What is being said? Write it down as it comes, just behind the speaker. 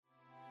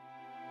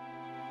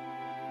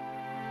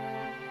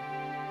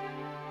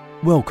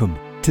Welcome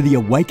to the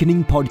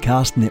Awakening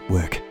Podcast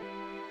Network.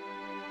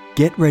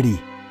 Get ready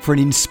for an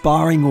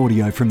inspiring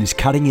audio from this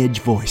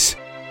cutting-edge voice.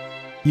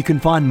 You can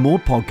find more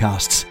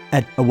podcasts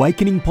at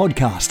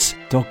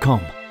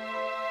awakeningpodcasts.com.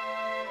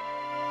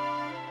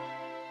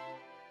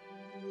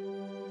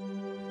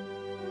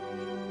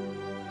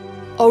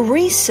 A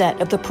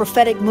reset of the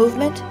prophetic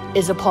movement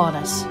is upon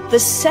us. The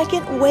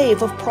second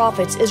wave of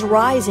prophets is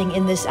rising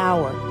in this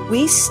hour.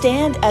 We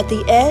stand at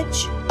the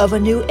edge of a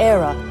new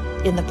era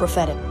in the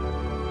prophetic.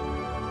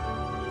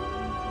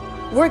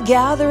 We're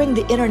gathering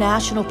the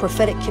international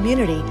prophetic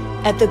community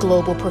at the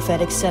Global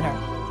Prophetic Center,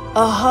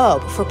 a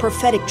hub for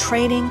prophetic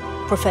training,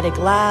 prophetic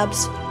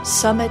labs,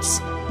 summits,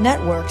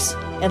 networks,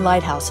 and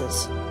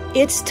lighthouses.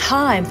 It's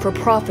time for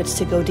prophets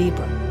to go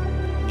deeper.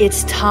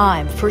 It's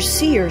time for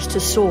seers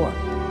to soar.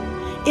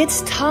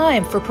 It's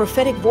time for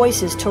prophetic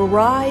voices to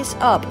rise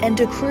up and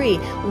decree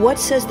what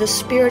says the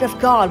Spirit of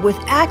God with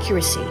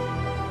accuracy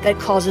that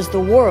causes the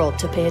world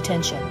to pay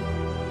attention.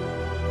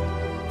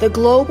 The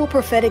Global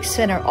Prophetic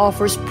Center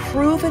offers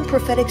proven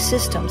prophetic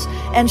systems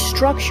and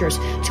structures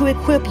to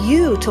equip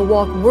you to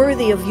walk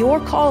worthy of your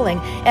calling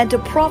and to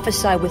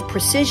prophesy with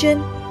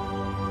precision,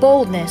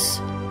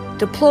 boldness,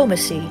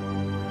 diplomacy,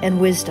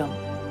 and wisdom.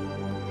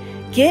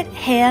 Get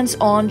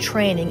hands-on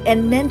training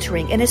and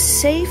mentoring in a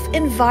safe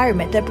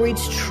environment that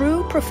breeds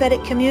true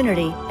prophetic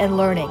community and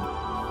learning.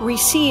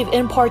 Receive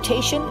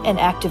impartation and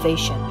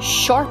activation.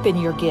 Sharpen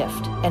your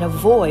gift and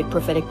avoid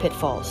prophetic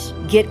pitfalls.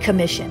 Get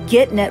commissioned.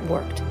 Get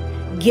networked.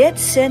 Get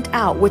sent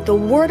out with the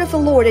word of the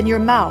Lord in your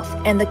mouth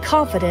and the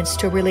confidence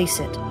to release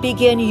it.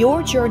 Begin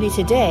your journey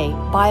today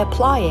by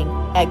applying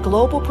at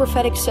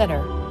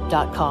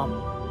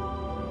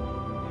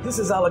globalpropheticcenter.com. This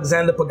is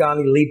Alexander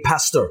Pagani, lead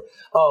pastor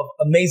of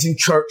Amazing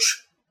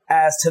Church.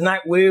 As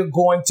tonight we're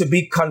going to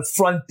be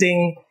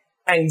confronting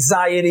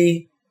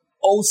anxiety,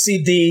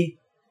 OCD,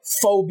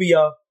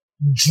 phobia,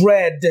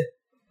 dread,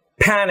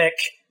 panic,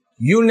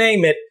 you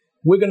name it.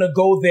 We're going to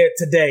go there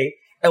today,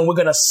 and we're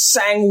going to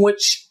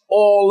sandwich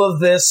all of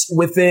this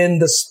within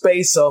the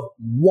space of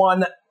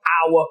 1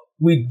 hour.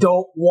 We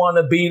don't want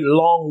to be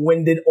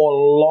long-winded or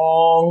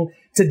long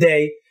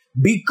today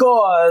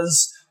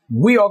because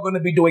we are going to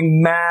be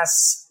doing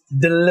mass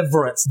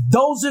deliverance.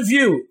 Those of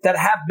you that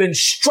have been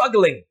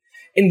struggling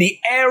in the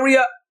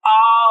area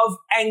of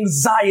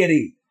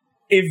anxiety,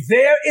 if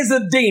there is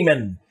a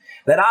demon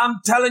that I'm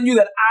telling you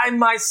that I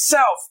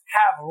myself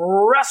have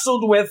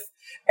wrestled with,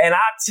 and I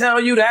tell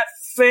you that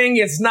thing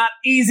is not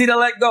easy to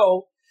let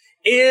go,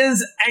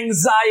 is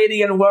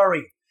anxiety and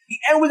worry.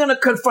 And we're going to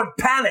confront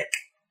panic.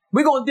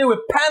 We're going to deal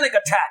with panic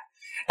attack.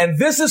 And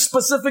this is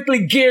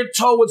specifically geared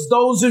towards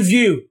those of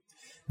you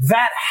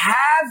that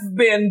have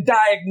been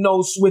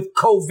diagnosed with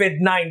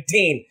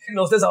COVID-19.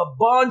 There's a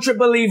bunch of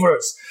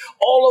believers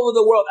all over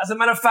the world. As a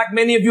matter of fact,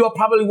 many of you are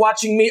probably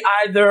watching me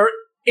either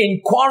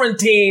in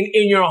quarantine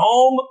in your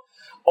home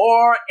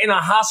or in a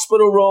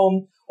hospital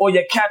room, or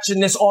you're catching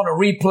this on a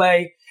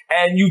replay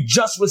and you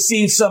just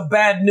received some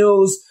bad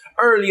news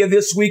earlier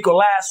this week or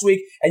last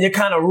week, and you're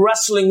kind of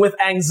wrestling with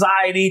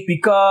anxiety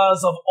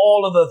because of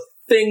all of the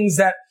things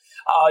that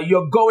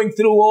you're going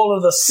through, all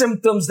of the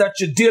symptoms that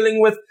you're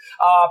dealing with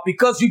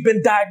because you've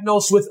been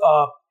diagnosed with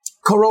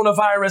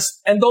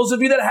coronavirus. And those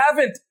of you that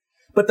haven't,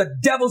 but the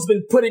devil's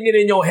been putting it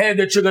in your head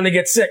that you're going to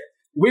get sick.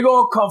 We're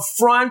going to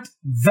confront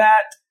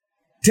that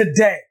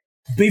today.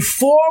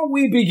 Before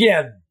we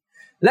begin,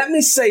 let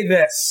me say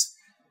this.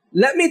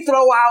 Let me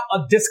throw out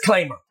a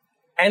disclaimer.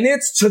 And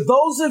it's to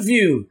those of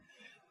you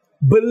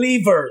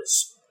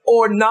believers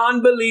or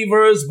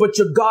non-believers, but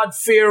you're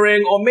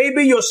God-fearing, or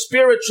maybe you're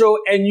spiritual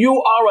and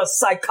you are a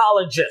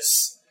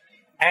psychologist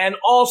and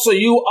also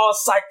you are a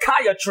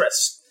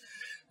psychiatrist.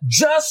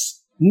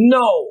 Just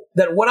know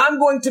that what I'm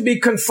going to be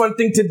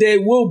confronting today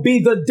will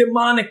be the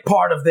demonic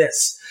part of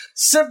this,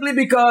 simply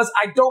because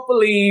I don't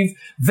believe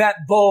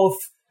that both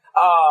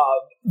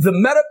the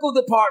medical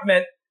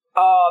department,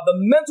 the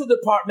mental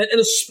department, and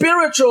the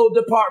spiritual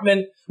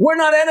department, we're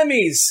not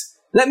enemies.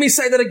 Let me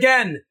say that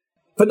again.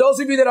 For those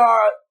of you that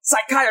are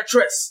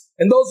psychiatrists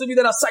and those of you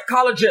that are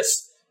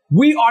psychologists,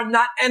 we are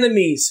not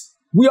enemies.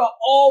 We are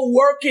all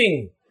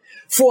working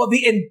for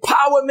the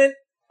empowerment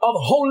of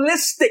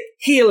holistic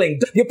healing.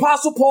 The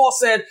Apostle Paul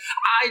said,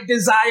 I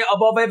desire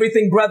above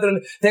everything,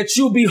 brethren, that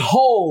you be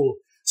whole,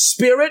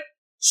 spirit,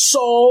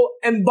 soul,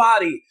 and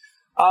body.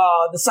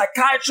 The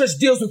psychiatrist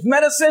deals with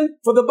medicine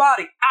for the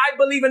body. I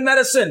believe in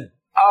medicine.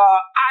 I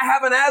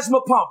have an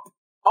asthma pump.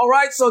 All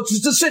right. So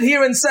to sit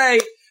here and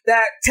say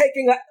that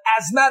taking an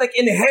asthmatic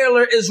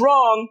inhaler is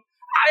wrong,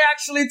 I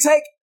actually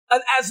take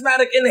an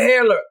asthmatic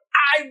inhaler.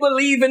 I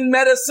believe in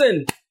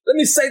medicine. Let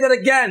me say that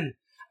again.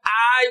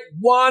 I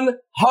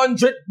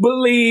 100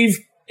 believe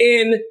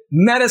in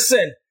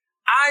medicine.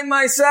 I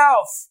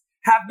myself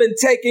have been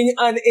taking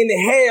an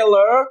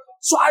inhaler,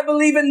 so I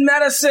believe in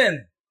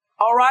medicine.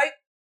 All right.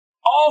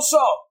 Also,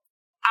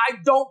 I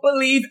don't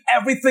believe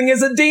everything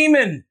is a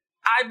demon.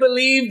 I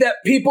believe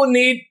that people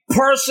need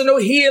personal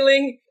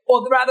healing,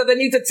 or rather they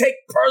need to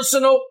take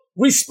personal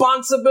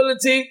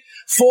responsibility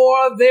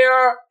for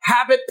their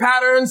habit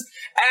patterns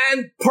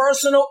and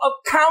personal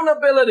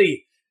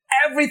accountability.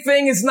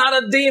 Everything is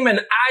not a demon.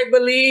 I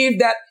believe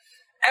that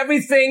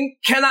everything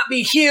cannot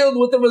be healed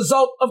with the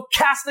result of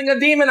casting a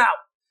demon out.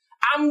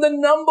 I'm the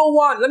number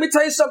one. Let me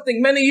tell you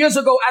something. Many years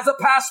ago, as a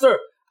pastor,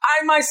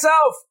 I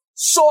myself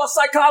saw a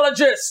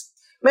psychologist.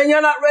 Man,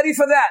 you're not ready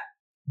for that.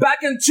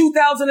 Back in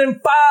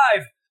 2005,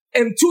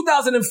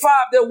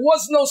 there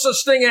was no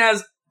such thing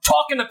as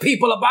talking to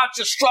people about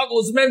your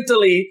struggles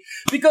mentally,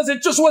 because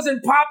it just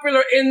wasn't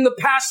popular in the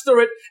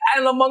pastorate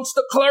and amongst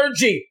the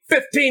clergy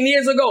 15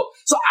 years ago.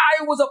 So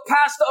I was a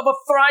pastor of a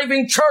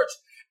thriving church,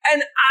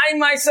 and I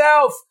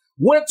myself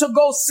went to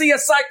go see a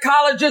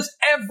psychologist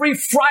every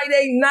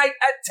Friday night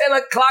at 10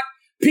 o'clock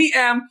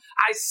p.m.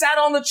 I sat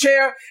on the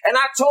chair and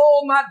I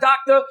told my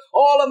doctor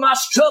all of my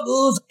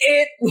struggles.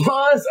 It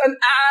was an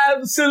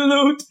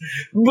absolute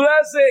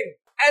blessing.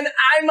 And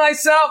I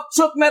myself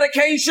took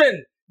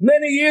medication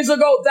many years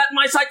ago that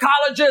my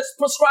psychologist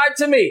prescribed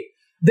to me.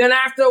 Then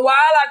after a while,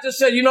 I just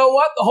said, you know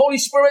what? The Holy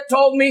Spirit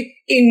told me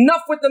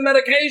enough with the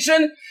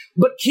medication,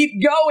 but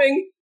keep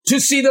going to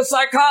see the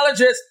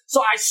psychologist.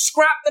 So I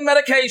scrapped the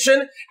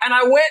medication and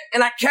I went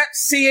and I kept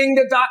seeing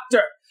the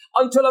doctor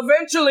until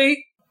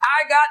eventually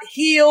I got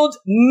healed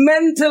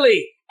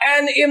mentally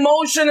and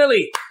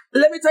emotionally.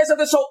 Let me tell you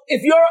something. So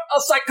if you're a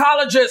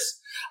psychologist,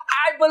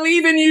 I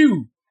believe in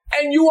you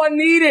and you are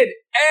needed,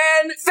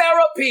 and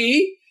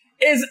therapy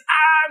is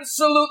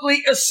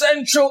absolutely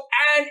essential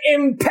and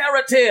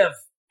imperative.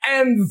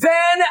 And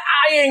then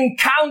I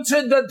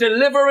encountered the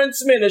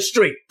deliverance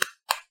ministry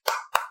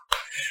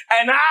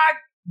and I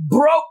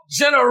broke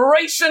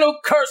generational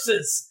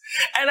curses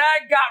and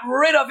I got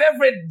rid of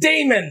every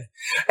demon.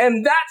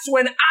 And that's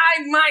when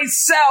I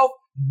myself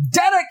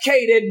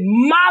dedicated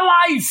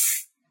my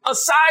life,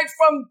 aside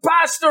from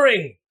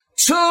pastoring,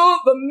 to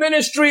the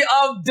ministry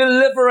of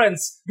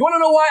deliverance. You want to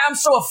know why I'm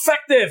so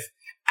effective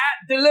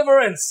at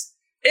deliverance?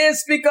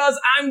 It's because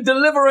I'm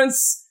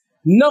deliverance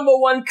number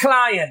one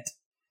client.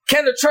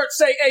 Can the church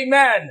say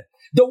amen?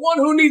 The one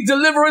who needs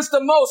deliverance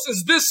the most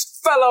is this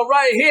fella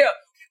right here.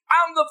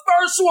 I'm the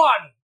first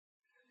one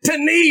to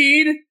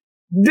need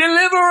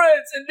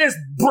deliverance in this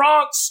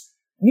Bronx,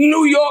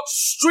 New York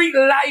street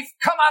life,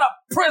 come out of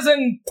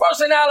prison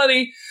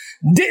personality,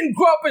 didn't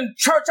grow up in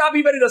church. I'll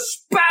be ready to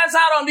spaz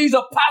out on these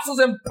apostles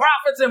and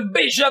prophets and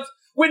bishops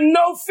with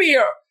no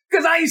fear,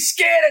 because I ain't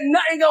scared and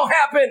nothing gonna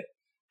happen.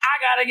 I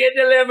gotta get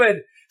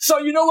delivered. So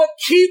you know what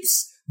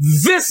keeps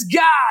this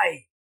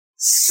guy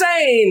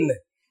sane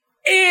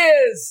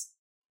is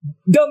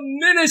the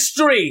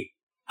ministry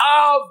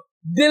of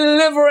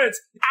deliverance.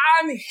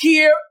 I'm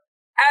here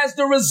as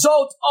the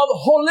result of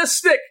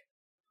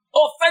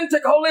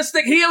authentic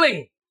holistic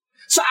healing.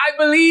 So I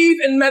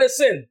believe in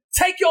medicine.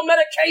 Take your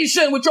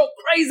medication with your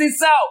crazy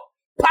self.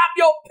 Pop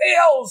your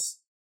pills.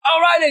 All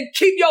right. And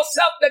keep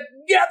yourself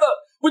together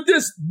with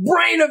this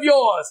brain of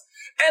yours.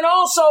 And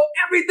also,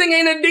 everything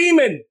ain't a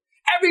demon.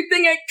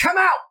 Everything ain't come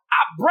out.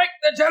 I break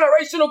the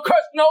generational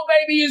curse. No,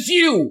 baby, it's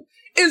you.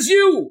 It's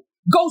you.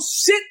 Go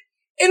sit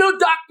in a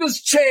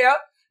doctor's chair,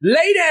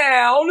 lay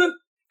down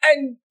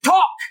and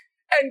talk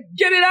and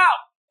get it out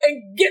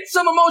and get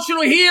some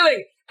emotional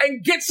healing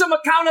and get some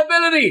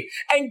accountability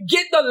and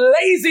get the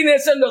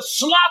laziness and the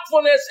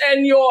slothfulness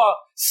and your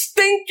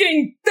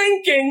stinking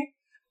thinking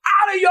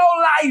out of your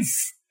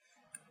life.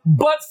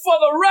 But for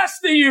the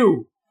rest of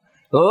you,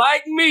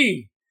 like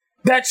me,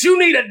 that you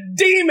need a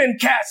demon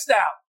cast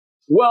out,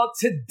 well,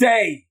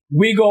 today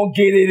we're going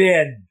to get it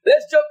in.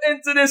 Let's jump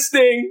into this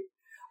thing.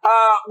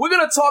 We're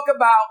going to talk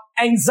about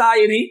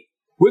anxiety.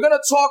 We're going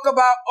to talk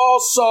about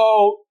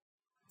also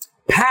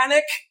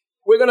panic.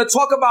 We're going to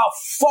talk about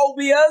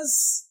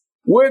phobias.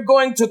 We're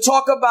going to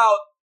talk about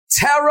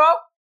terror.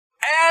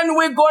 And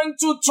we're going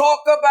to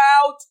talk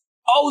about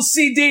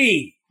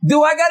OCD.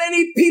 Do I got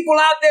any people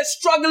out there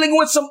struggling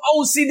with some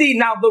OCD?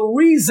 Now, the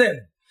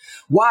reason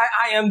why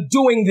I am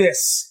doing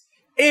this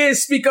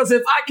is because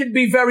if I can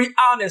be very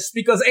honest,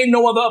 because ain't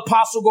no other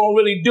apostle gonna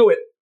really do it,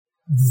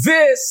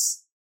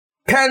 this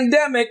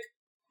pandemic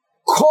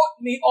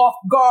caught me off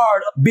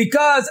guard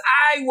because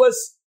I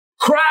was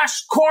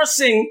crash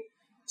coursing,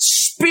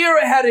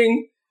 spearheading,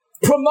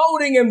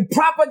 promoting and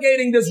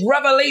propagating this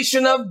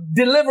revelation of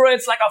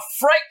deliverance like a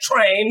freight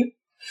train,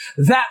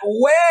 that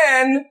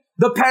when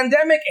the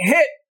pandemic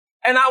hit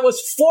and I was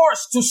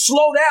forced to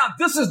slow down,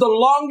 this is the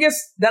longest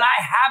that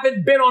I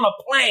haven't been on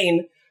a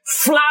plane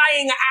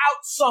flying out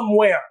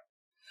somewhere.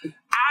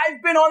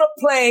 I've been on a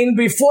plane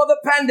before the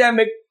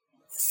pandemic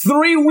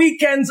 3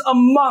 weekends a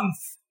month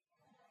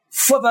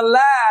for the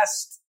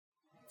last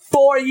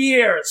 4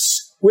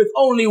 years, with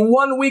only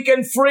 1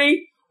 weekend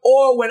free,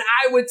 or when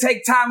I would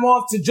take time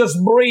off to just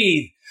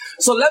breathe.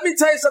 So let me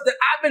tell you something.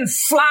 I've been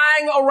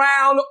flying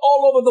around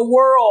all over the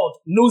world: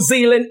 New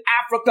Zealand,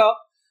 Africa,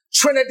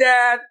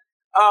 Trinidad,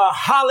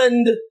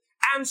 Holland,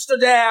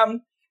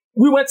 Amsterdam.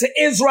 We went to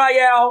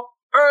Israel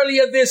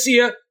earlier this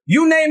year.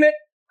 You name it,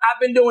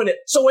 I've been doing it.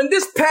 So when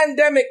this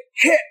pandemic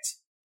hit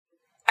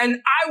and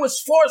I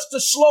was forced to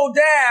slow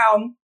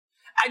down,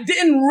 I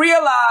didn't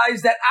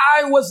realize that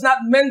I was not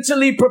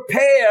mentally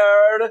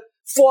prepared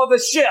for the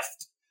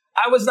shift.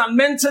 I was not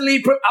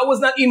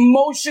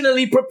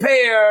emotionally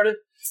prepared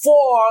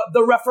for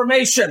the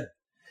Reformation.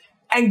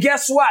 And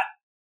guess what?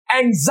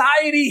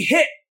 Anxiety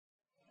hit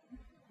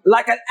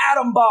like an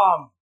atom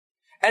bomb.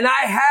 And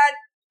I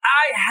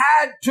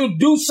had to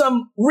do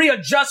some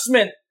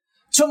readjustment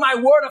to my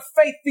word of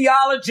faith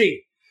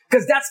theology,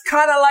 because that's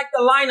kind of like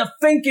the line of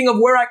thinking of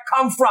where I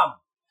come from.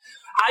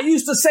 I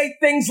used to say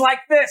things like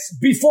this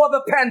before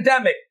the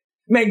pandemic.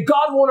 Man,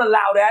 God won't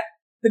allow that.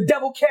 The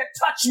devil can't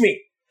touch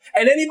me.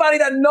 And anybody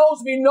that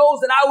knows me knows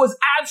that I was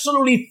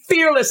absolutely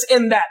fearless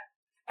in that.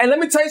 And let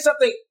me tell you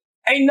something.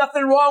 Ain't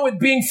nothing wrong with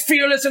being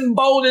fearless and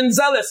bold and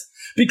zealous,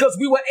 because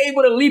we were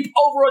able to leap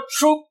over a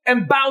troop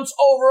and bounce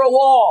over a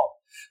wall.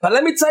 But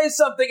let me tell you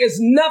something. It's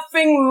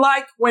nothing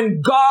like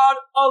when God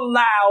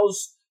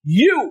allows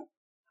you,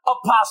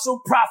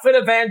 apostle, prophet,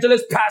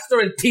 evangelist, pastor,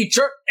 and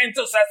teacher,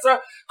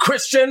 intercessor,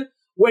 Christian,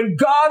 when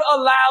God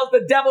allows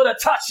the devil to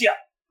touch you.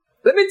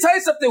 Let me tell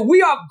you something.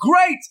 We are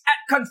great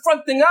at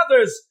confronting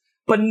others,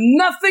 but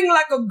nothing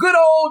like a good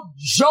old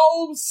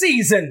Job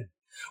season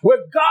where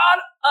God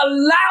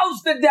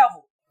allows the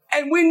devil.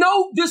 And we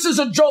know this is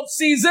a Job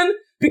season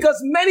because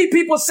many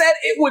people said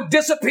it would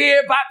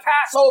disappear by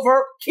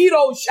Passover,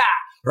 Kidosha,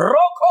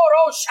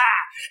 Rokorosha.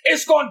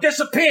 It's going to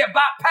disappear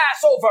by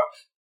Passover.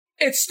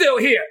 It's still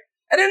here.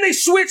 And then they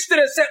switched it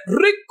and said,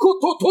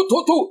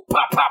 Rikututututu,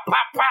 pa, pa, pa,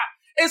 pa.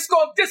 It's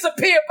going to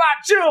disappear by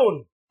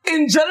June.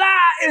 In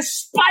July, it's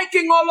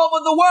spiking all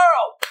over the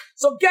world.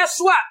 So guess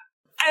what?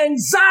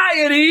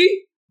 Anxiety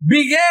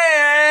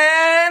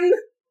began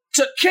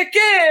to kick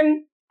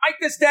in. Write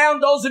this down,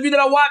 those of you that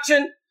are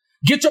watching.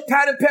 Get your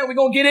pad and pen. We're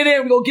going to get it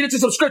in. We're going to get into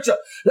some scripture.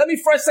 Let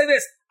me first say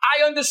this.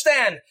 I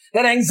understand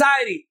that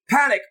anxiety,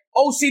 panic,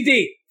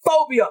 OCD,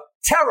 phobia,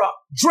 terror,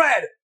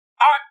 dread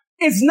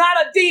is not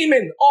a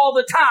demon all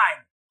the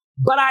time.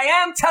 But I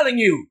am telling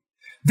you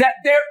that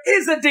there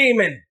is a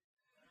demon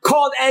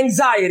called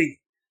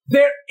anxiety.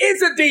 There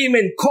is a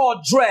demon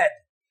called dread.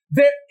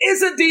 There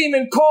is a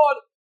demon called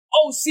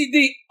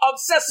OCD,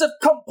 obsessive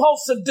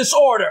compulsive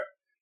disorder.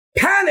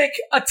 Panic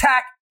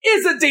attack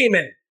is a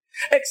demon,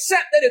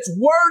 except that it's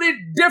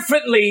worded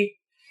differently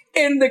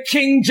in the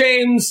King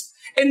James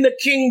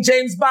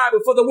Bible.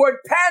 For the word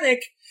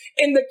panic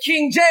in the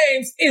King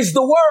James is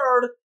the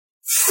word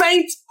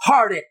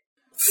faint-hearted.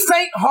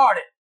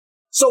 Faint-hearted.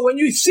 So when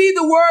you see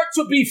the word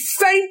to be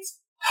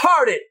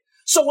faint-hearted,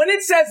 so when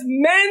it says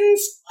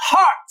men's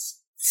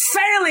hearts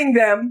failing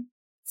them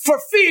for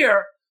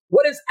fear,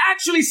 what it's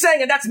actually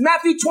saying, and that's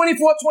Matthew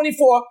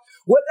 24:24,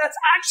 what that's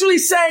actually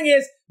saying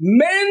is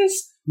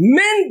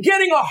men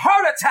getting a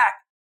heart attack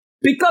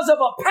because of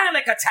a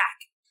panic attack.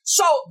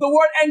 So the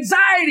word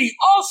anxiety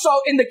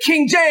also in the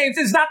King James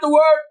is not the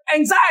word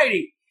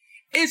anxiety.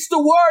 It's the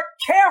word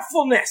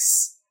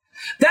carefulness.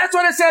 That's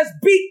what it says.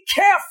 Be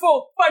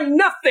careful for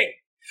nothing,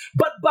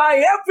 but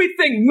by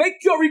everything make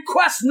your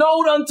request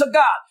known unto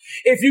God.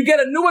 If you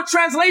get a newer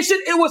translation,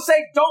 it will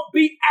say, don't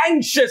be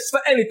anxious for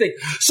anything.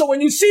 So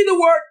when you see the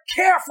word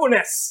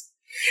carefulness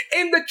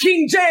in the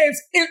King James,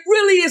 it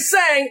really is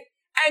saying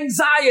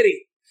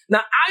anxiety.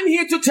 Now, I'm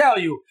here to tell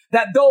you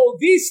that though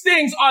these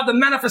things are the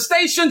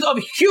manifestations of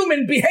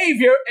human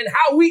behavior and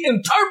how we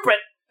interpret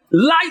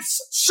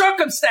life's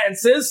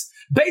circumstances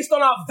based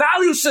on our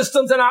value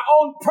systems and our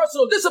own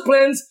personal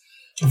disciplines,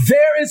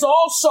 there is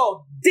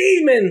also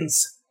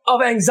demons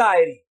of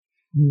anxiety,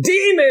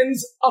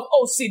 demons of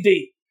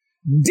OCD,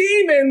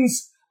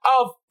 demons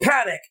of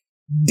panic,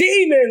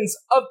 demons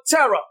of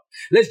terror.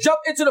 Let's jump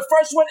into the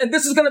first one, and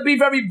this is going to be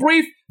very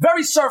brief,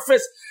 very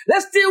surface.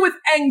 Let's deal with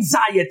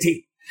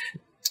anxiety.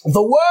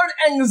 The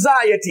word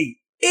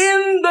anxiety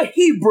in the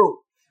Hebrew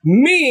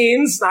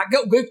means, now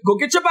go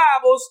get your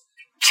Bibles,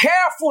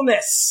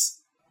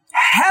 carefulness,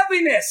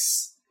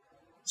 heaviness,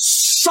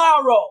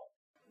 sorrow.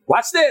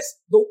 Watch this.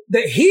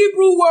 The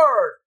Hebrew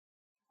word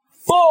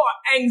for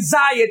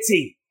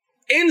anxiety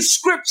in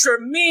scripture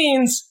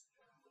means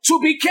to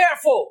be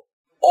careful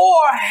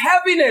or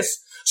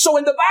heaviness. So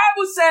when the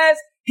Bible says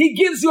he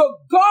gives you a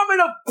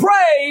garment of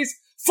praise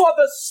for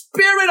the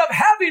spirit of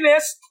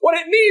heaviness, what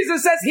it means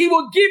is that he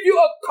will give you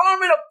a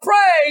garment of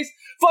praise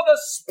for the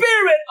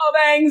spirit of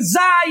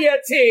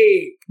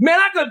anxiety. Man,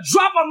 I could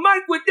drop a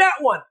mic with that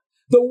one.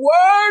 The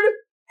word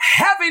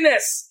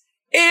heaviness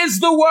is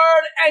the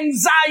word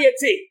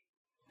anxiety.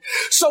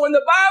 So when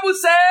the Bible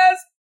says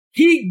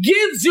he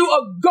gives you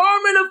a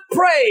garment of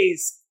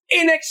praise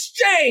in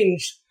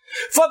exchange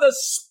for the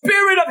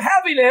spirit of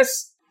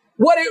heaviness,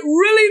 what it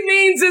really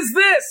means is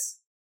this.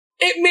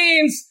 It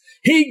means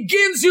he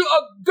gives you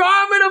a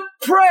garment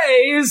of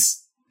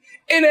praise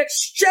in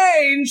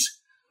exchange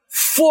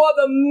for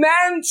the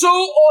mantle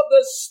or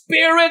the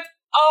spirit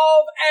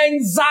of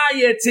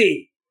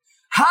anxiety.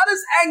 How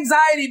does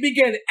anxiety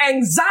begin?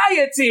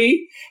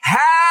 Anxiety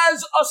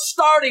has a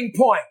starting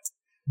point.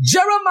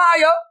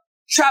 Jeremiah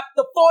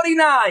chapter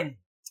 49,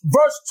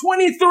 verse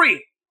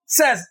 23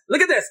 says,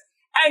 look at this.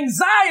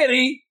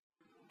 Anxiety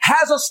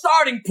has a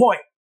starting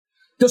point.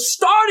 The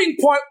starting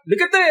point,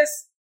 look at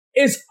this.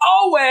 is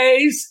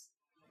always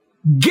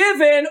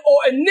given or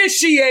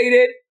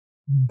initiated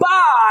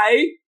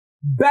by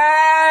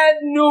bad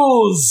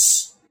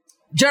news.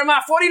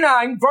 Jeremiah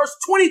 49 verse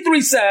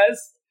 23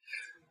 says,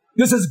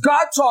 this is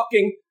God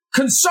talking,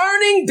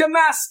 concerning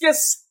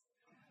Damascus,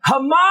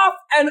 Hamath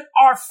and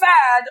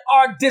Arphad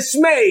are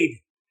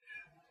dismayed.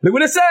 Look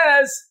what it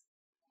says.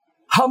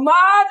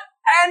 Hamath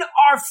and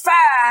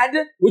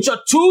Arphad, which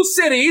are two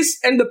cities,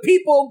 and the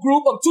people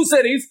group of two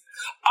cities,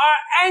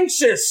 are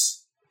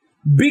anxious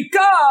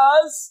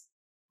because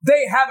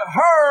they have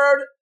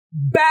heard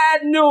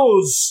bad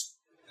news.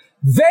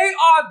 They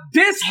are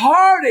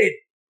disheartened,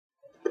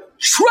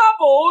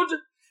 troubled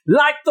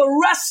like the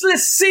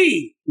restless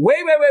sea.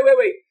 Wait.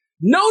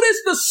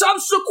 Notice the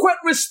subsequent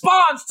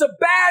response to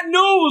bad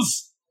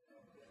news.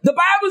 The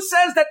Bible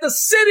says that the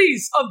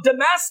cities of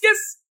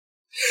Damascus,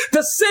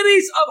 the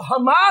cities of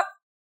Hamath,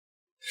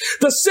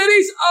 the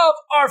cities of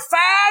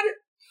Arphad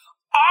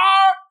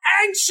are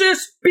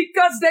anxious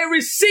because they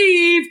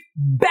received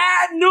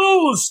bad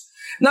news.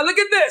 Now look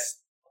at this.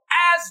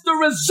 As the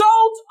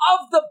result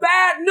of the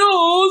bad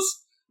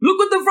news, look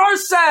what the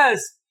verse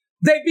says.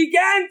 They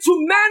began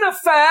to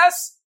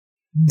manifest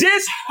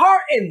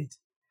disheartened,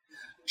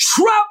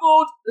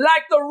 troubled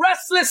like the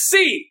restless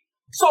sea.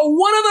 So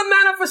one of the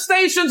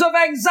manifestations of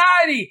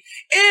anxiety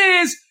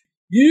is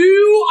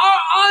you are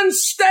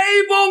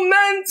unstable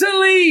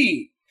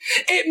mentally.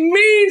 It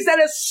means that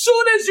as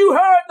soon as you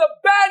heard the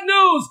bad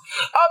news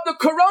of the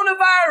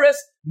coronavirus,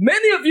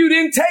 many of you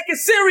didn't take it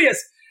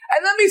serious.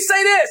 And let me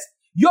say this,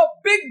 your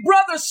big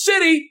brother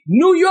city,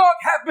 New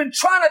York, have been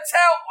trying to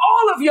tell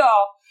all of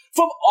y'all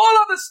from all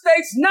other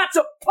states not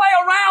to play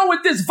around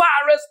with this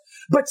virus,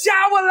 but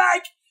y'all were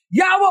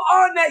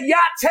on that, y'all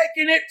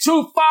taking it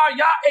too far,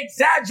 y'all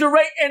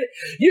exaggerating,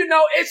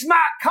 it's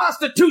my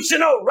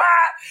constitutional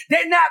right,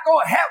 they're not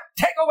gonna help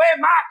take away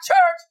my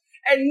church,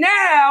 and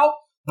now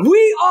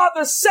we are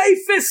the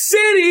safest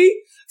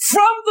city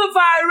from the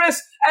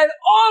virus, and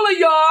all of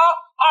y'all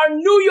are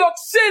New York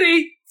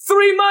City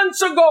 3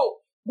 months ago.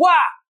 Why?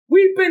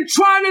 We've been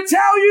trying to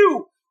tell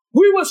you.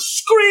 We were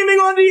screaming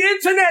on the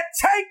internet,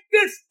 take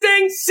this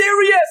thing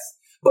serious.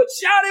 But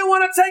y'all didn't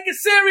want to take it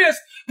serious.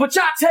 But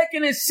y'all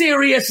taking it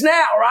serious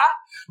now, right?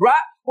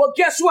 Well,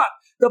 guess what?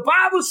 The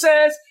Bible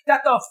says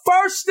that the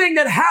first thing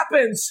that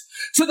happens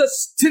to the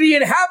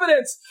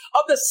inhabitants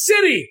of the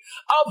city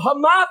of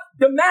Hamath,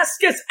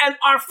 Damascus, and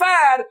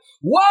Arphad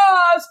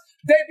was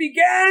they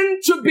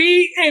began to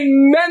be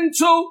in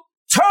mental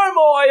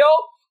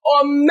turmoil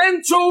or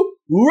mental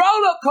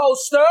roller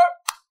coaster.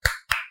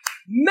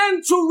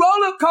 And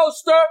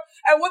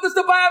what does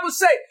the Bible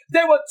say?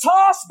 They were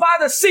tossed by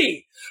the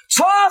sea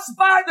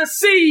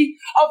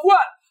of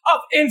what?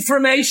 Of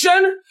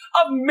information,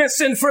 of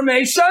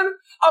misinformation,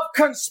 of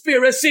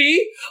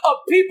conspiracy,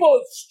 of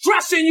people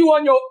stressing you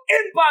on your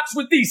inbox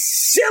with these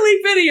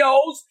silly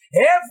videos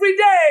every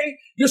day.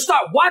 You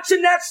start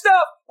watching that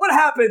stuff. What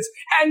happens?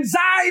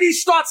 Anxiety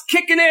starts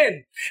kicking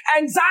in.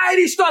 And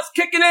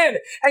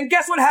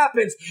guess what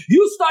happens?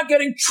 You start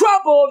getting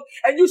troubled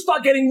and you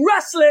start getting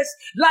restless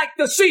like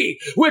the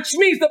sea, which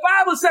means the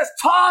Bible says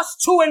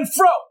tossed to and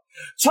fro.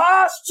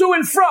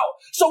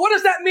 So what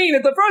does that mean?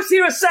 If the verse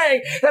here is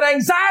saying that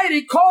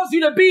anxiety causes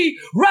you to be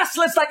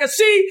restless like a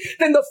sea,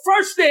 then the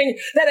first thing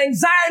that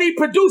anxiety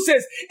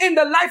produces in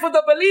the life of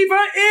the believer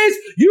is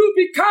you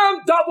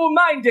become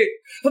double-minded.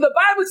 So the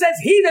Bible says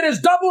he that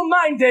is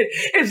double-minded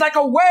is like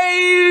a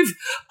wave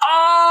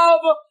of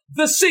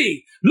the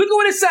sea. Look at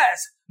what it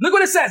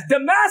says.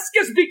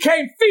 Damascus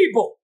became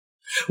feeble,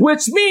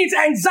 which means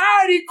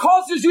anxiety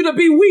causes you to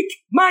be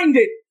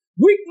weak-minded,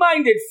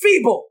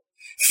 feeble.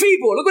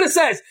 Look what it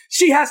says.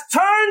 She has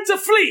turned to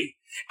flee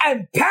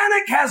and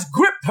panic has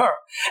gripped her.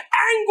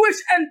 Anguish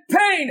and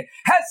pain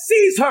has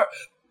seized her.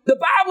 The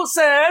Bible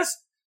says,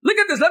 look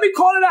at this. Let me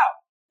call it out.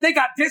 They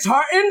got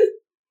disheartened,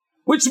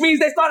 which means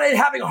they started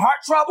having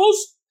heart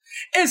troubles.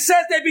 It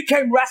says they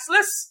became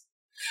restless,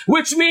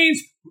 which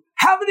means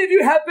how many of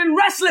you have been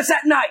restless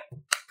at night?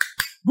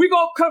 We're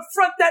going to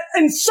confront that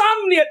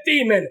insomnia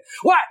demon.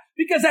 Why?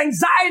 Because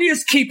anxiety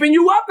is keeping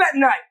you up at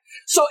night.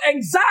 So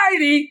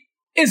anxiety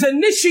is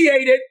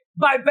initiated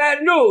by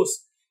bad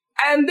news.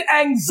 And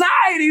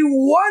anxiety,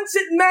 once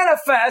it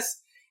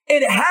manifests,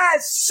 it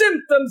has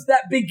symptoms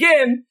that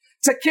begin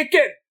to kick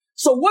in.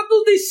 So what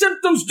do these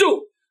symptoms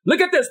do?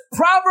 Look at this.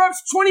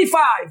 Proverbs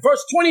 25,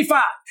 verse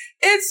 25.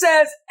 It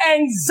says,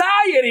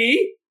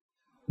 anxiety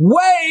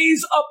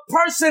weighs a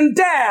person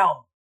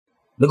down.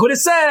 Look what it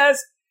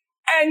says.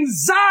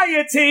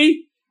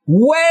 Anxiety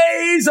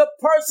weighs a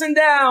person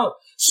down.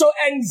 So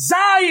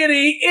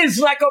anxiety is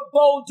like a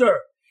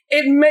boulder.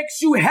 It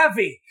makes you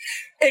heavy.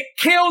 It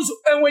kills,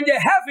 and when you're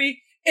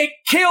heavy, it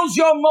kills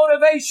your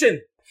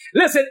motivation.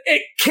 Listen,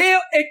 it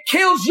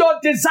kills your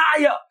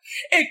desire.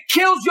 It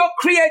kills your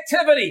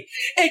creativity.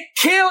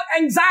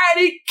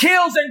 Anxiety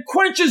kills and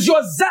quenches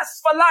your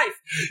zest for life.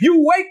 You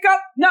wake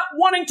up not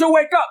wanting to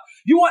wake up.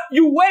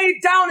 You weigh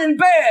down in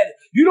bed.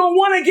 You don't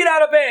want to get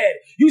out of bed.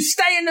 You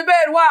stay in the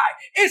bed. Why?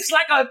 It's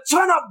like a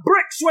ton of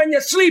bricks when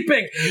you're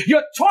sleeping.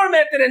 You're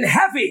tormented and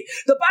heavy.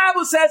 The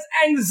Bible says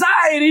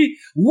anxiety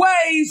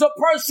weighs a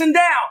person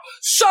down.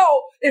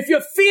 So if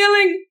you're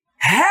feeling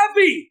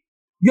heavy,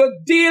 you're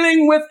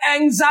dealing with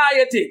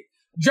anxiety.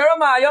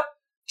 Jeremiah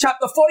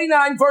chapter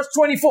 49 verse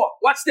 24.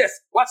 Watch this.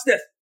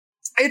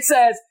 It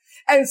says,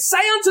 and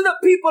say unto the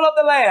people of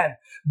the land,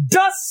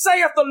 thus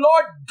saith the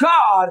Lord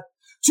God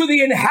to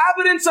the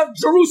inhabitants of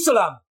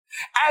Jerusalem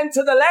and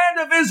to the land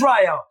of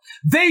Israel,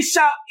 they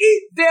shall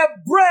eat their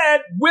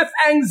bread with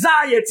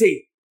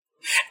anxiety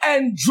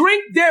and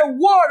drink their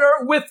water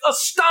with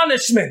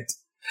astonishment,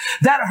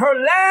 that her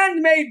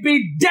land may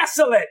be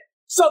desolate.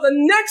 So the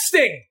next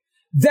thing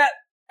that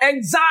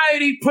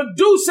anxiety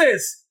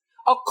produces,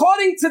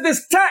 according to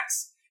this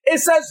text, it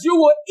says you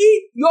will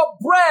eat your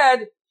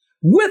bread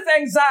with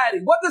anxiety.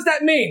 What does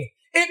that mean?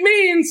 It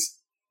means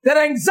that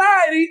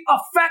anxiety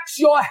affects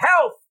your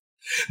health.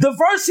 The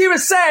verse here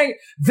is saying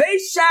they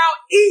shall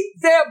eat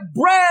their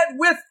bread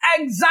with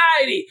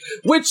anxiety,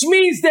 which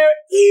means they're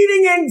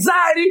eating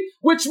anxiety,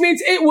 which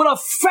means it will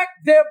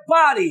affect their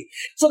body.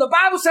 So the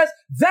Bible says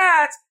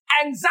that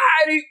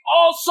anxiety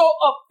also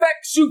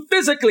affects you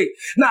physically.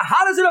 Now,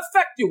 how does it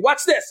affect you?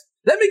 Watch this.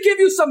 Let me give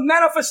you some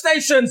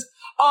manifestations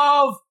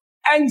of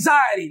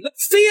anxiety,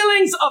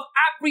 feelings of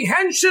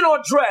apprehension or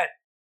dread.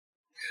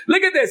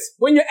 Look at this.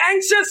 When you're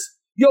anxious,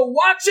 you're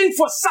watching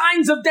for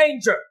signs of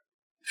danger.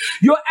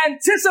 You're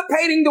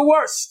anticipating the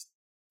worst,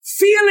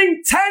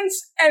 feeling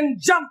tense and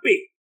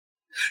jumpy.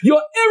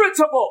 You're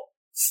irritable,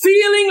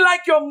 feeling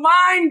like your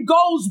mind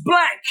goes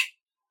blank,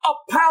 a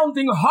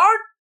pounding heart,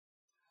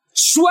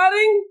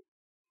 sweating,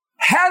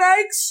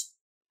 headaches,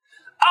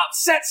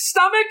 upset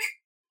stomach,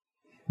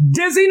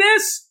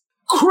 dizziness.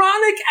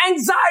 Chronic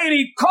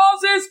anxiety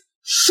causes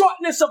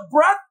shortness of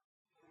breath,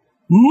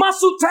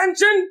 muscle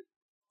tension,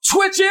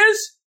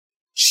 twitches,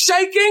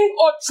 shaking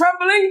or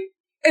trembling,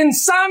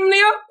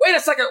 insomnia. Wait a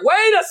second.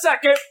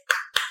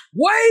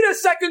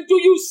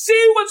 Do you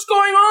see what's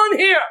going on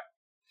here?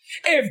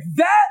 If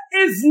that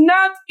is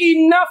not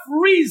enough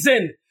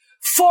reason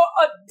for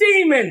a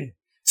demon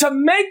to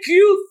make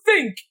you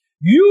think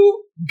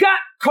you got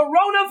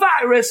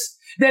coronavirus,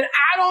 then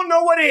I don't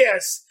know what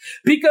is.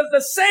 Because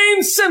the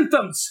same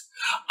symptoms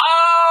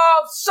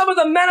of some of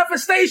the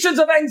manifestations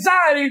of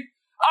anxiety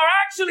are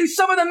actually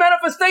some of the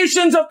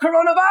manifestations of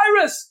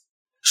coronavirus.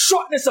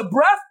 Shortness of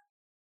breath,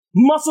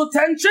 muscle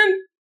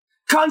tension,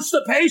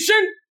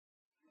 constipation.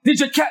 Did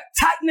you get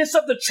tightness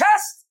of the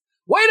chest?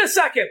 Wait a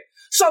second.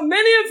 So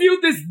many of you,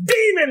 this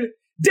demon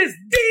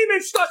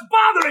starts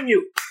bothering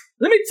you.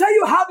 Let me tell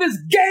you how this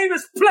game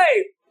is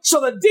played. So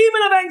the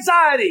demon of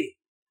anxiety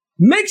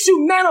makes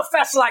you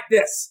manifest like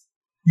this.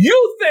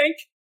 You think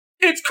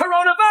it's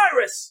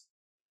coronavirus.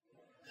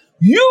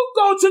 You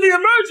go to the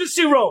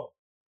emergency room.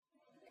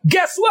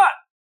 Guess what?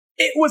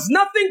 It was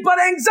nothing but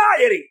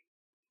anxiety.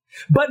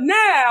 But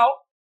now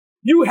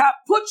you have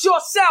put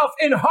yourself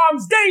in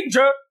harm's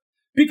danger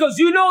because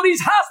you know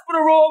these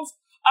hospital rooms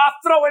are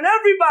throwing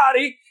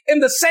everybody in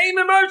the same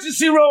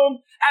emergency room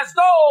as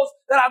those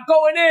that are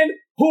going in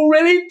who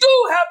really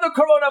do have the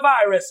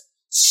coronavirus.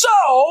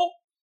 So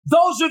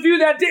those of you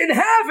that didn't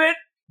have it,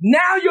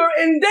 now you're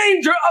in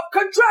danger of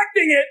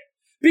contracting it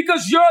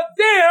because you're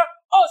there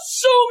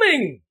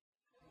assuming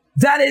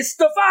that it's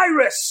the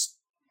virus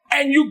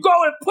and you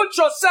go and put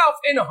yourself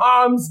in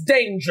harm's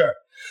danger.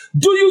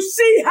 Do you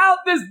see how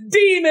this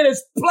demon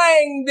is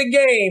playing the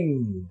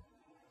game?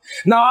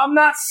 Now, I'm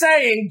not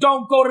saying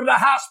don't go to the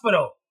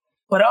hospital,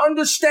 but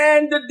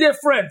understand the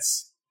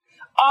difference.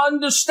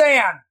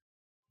 Understand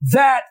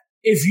that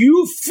if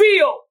you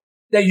feel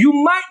that you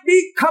might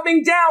be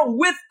coming down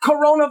with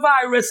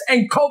coronavirus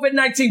and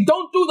COVID-19,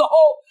 don't do the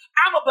whole,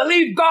 I'm a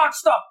believe God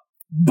stuff.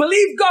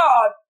 Believe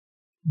God.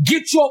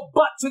 Get your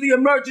butt to the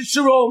emergency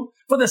room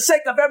for the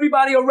sake of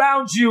everybody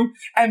around you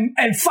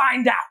and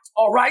find out.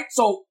 All right.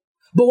 So,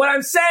 but what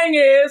I'm saying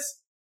is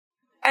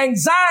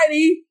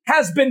anxiety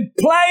has been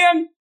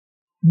playing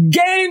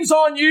games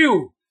on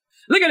you.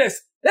 Look at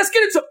this. Let's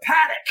get into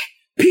panic.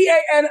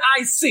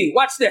 P-A-N-I-C.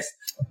 Watch this.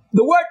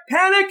 The word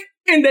panic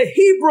in the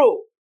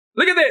Hebrew.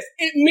 Look at this.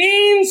 It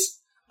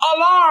means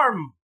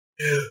alarm.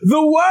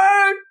 The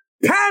word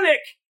panic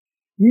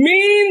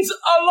means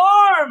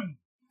alarm.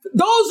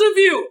 Those of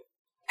you,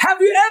 have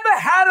you ever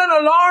had an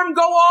alarm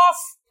go off?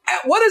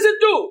 What does it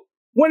do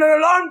when an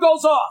alarm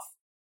goes off?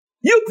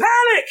 You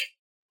panic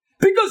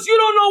because you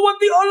don't know what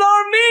the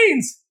alarm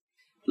means.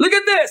 Look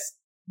at this.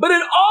 But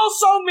it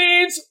also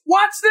means,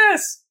 watch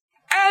this,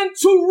 and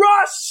to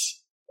rush.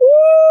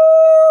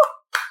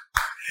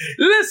 Woo!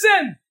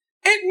 Listen,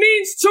 it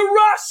means to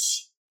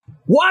rush.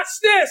 Watch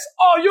this.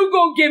 Oh, you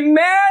gonna get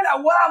mad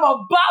at what I'm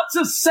about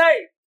to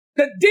say.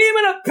 The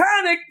demon of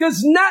panic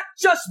does not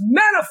just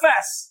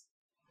manifest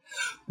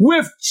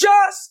with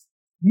just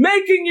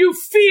making you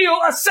feel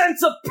a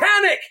sense of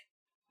panic.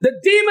 The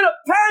demon of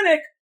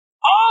panic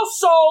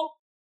also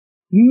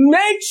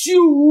makes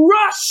you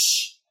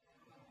rush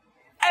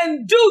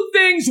and do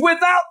things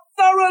without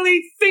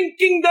thoroughly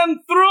thinking them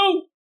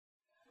through.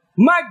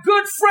 My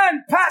good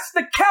friend,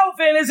 Pastor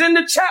Kelvin, is in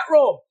the chat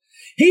room.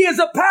 He is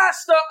a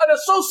pastor, an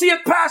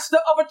associate pastor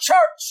of a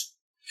church.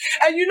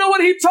 And you know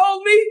what he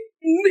told me?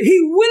 He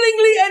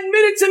willingly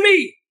admitted to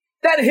me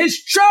that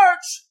his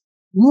church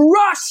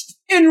rushed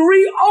in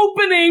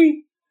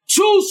reopening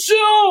too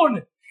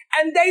soon,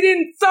 and they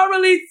didn't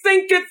thoroughly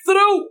think it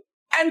through.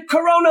 And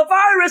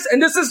coronavirus,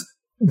 and this is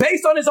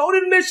based on his own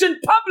admission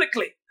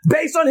publicly,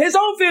 based on his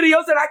own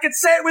videos, that I could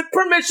say it with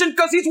permission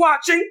because he's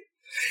watching.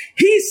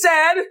 He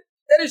said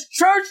that his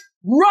church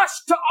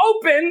rushed to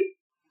open.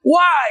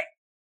 Why?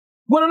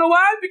 Want to know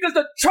why? Because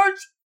the church,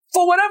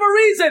 for whatever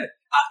reason,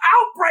 an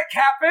outbreak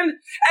happened,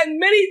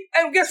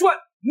 and guess what?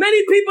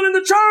 Many people in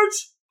the church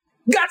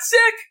got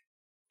sick,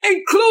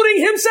 including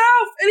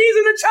himself. And he's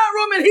in the chat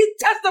room and he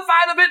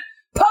testified of it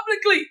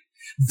publicly.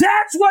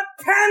 That's what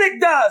panic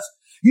does.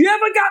 You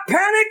ever got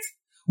panicked?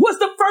 What's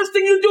the first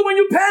thing you do when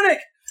you panic?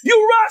 You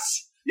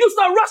rush. You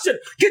start rushing.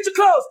 Get your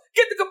clothes.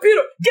 Get the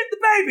computer. Get the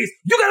babies.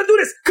 You got to do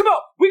this. Come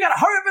on. We got to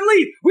hurry up and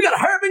leave. We got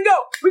to hurry up and go.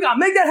 We got to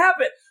make that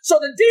happen. So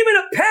the demon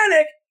of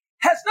panic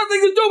has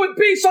nothing to do with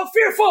being so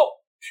fearful.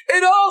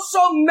 It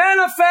also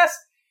manifests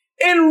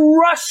in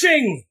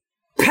rushing.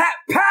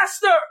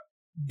 Pastor,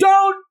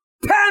 don't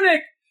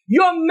panic.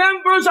 Your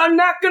members are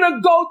not going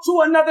to go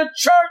to another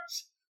church.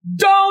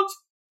 Don't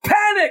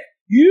panic.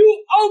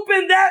 You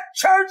open that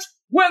church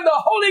when the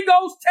Holy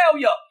Ghost tell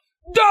you.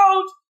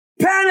 Don't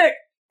panic.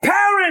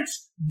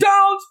 Parents,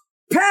 don't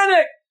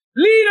panic.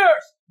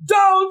 Leaders,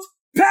 don't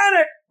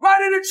panic.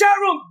 Right in the chat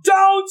room,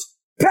 don't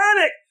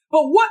panic.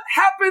 But what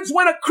happens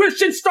when a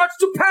Christian starts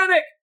to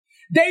panic?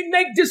 They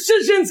make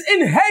decisions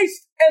in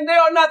haste and they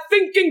are not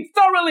thinking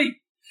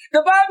thoroughly. The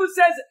Bible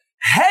says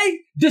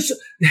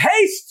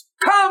haste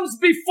comes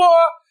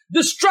before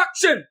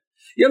destruction.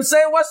 You know what I'm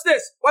saying? Watch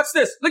this. Watch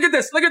this. Look at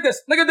this. Look at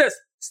this. Look at this.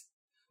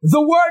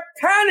 The word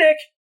panic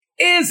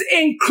is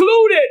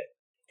included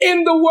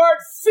in the word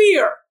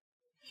fear,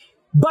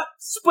 but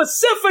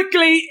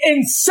specifically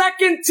in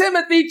 2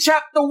 Timothy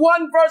chapter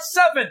 1 verse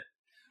 7.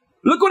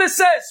 Look what it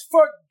says.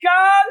 For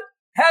God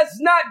has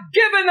not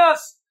given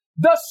us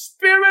the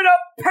spirit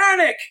of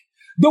panic.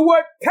 The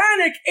word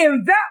panic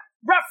in that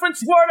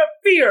reference word of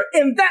fear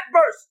in that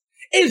verse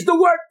is the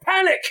word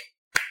panic.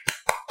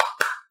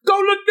 Go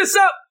look this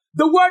up.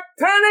 The word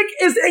panic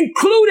is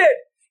included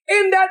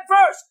in that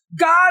verse.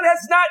 God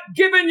has not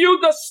given you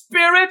the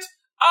spirit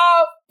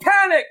of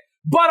panic,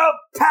 but of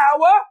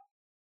power,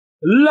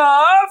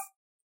 love,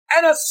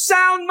 and a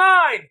sound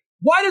mind.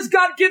 Why does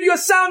God give you a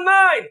sound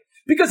mind?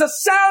 Because a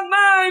sound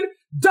mind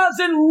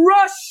doesn't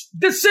rush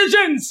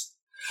decisions.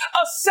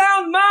 A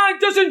sound mind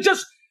doesn't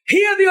just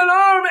hear the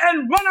alarm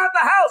and run out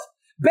the house.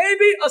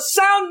 Baby, a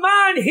sound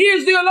mind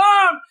hears the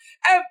alarm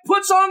and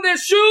puts on their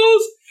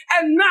shoes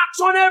and knocks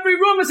on every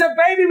room and says,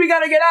 baby, we got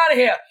to get out of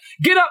here.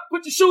 Get up,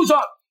 put your shoes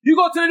on. You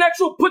go to the next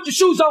room, put your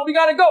shoes on. We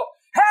got to go.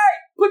 Hey,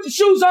 put your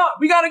shoes on.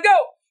 We got to go.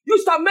 You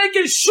start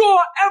making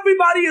sure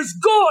everybody is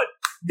good.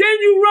 Then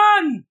you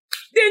run.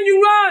 Then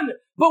you run.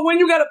 But when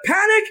you got to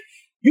panic,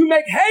 you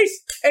make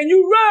haste and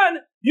you run.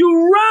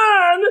 You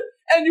run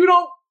and you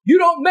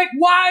don't make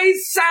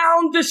wise,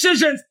 sound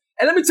decisions.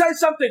 And let me tell you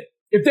something.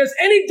 If there's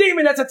any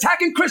demon that's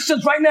attacking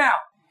Christians right now,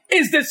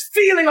 is this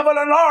feeling of an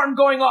alarm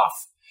going off.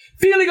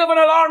 Feeling of an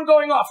alarm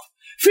going off.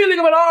 Feeling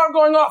of an alarm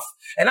going off.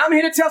 And I'm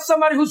here to tell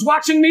somebody who's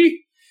watching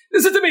me,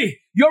 listen to me.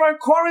 You're in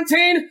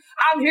quarantine.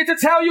 I'm here to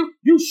tell you,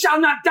 you shall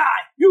not die.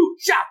 You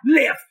shall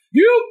live.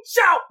 You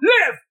shall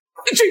live.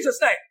 In Jesus'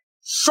 name.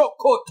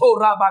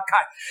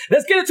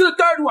 Let's get into the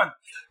third one.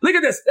 Look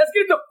at this. Let's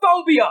get into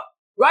phobia.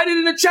 Write it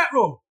in the chat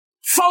room.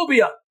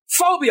 Phobia.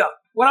 Phobia.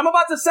 What I'm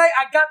about to say,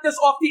 I got this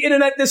off the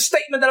internet. This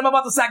statement that I'm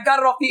about to say, I got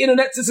it off the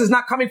internet. This is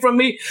not coming from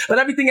me, but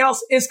everything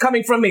else is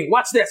coming from me.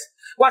 Watch this.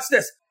 Watch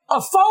this.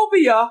 A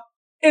phobia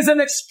is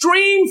an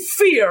extreme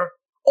fear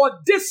or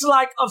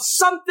dislike of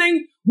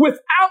something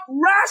without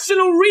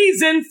rational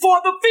reason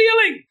for the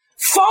feeling.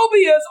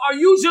 Phobias are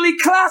usually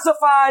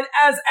classified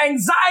as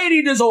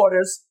anxiety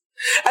disorders,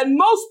 and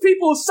most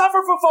people who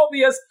suffer from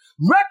phobias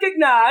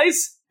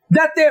recognize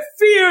that their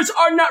fears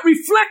are not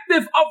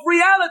reflective of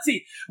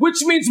reality,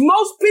 which means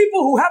most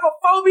people who have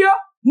a phobia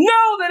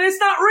know that it's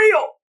not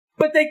real,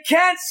 but they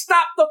can't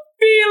stop the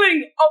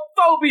feeling of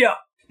phobia.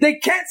 They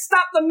can't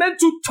stop the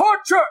mental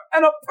torture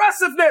and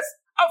oppressiveness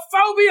of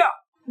phobia.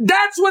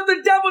 That's what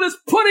the devil is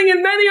putting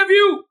in many of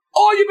you.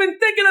 All you've been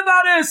thinking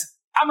about is,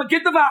 I'm going to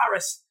get the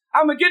virus.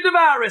 I'm going to get the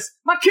virus.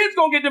 My kid's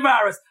going to get the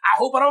virus. I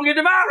hope I don't get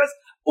the virus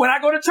when I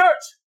go to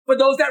church. For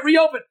those that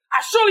reopen,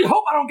 I surely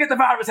hope I don't get the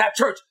virus at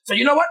church. So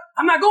you know what?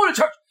 I'm not going to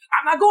church.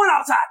 I'm not going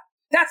outside.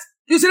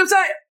 You see what I'm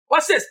saying?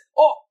 Watch this.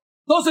 Oh,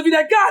 those of you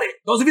that got it,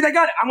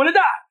 I'm going to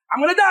die.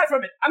 I'm going to die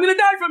from it. I'm going to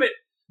die from it.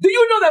 Do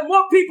you know that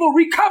more people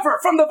recover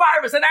from the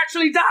virus than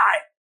actually die?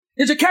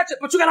 Did you catch it?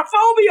 But you got a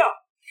phobia.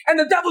 And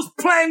the devil's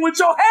playing with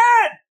your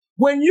head.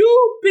 When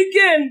you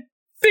begin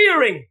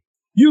fearing,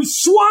 you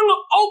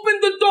swung open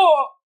the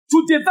door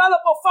to develop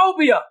a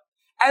phobia.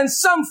 And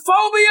some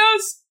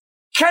phobias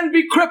can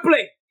be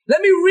crippling.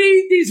 Let me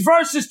read these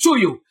verses to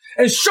you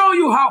and show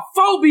you how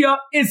phobia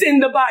is in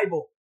the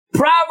Bible.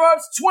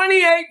 Proverbs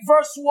 28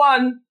 verse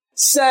 1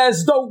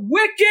 says, the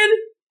wicked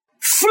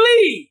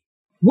flee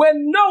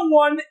when no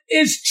one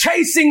is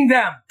chasing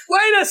them.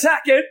 Wait a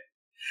second.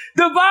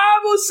 The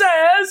Bible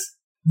says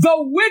the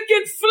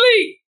wicked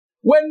flee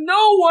when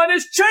no one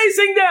is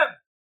chasing them.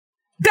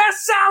 That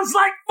sounds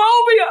like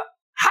phobia.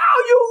 How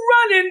you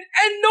running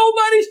and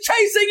nobody's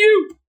chasing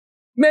you?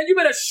 Man, you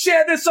better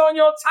share this on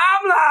your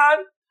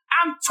timeline.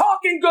 I'm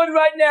talking good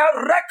right now.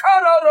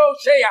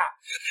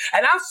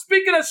 And I'm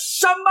speaking to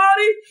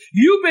somebody,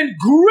 you've been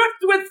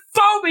gripped with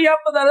phobia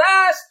for the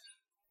last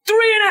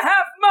 3.5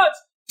 months.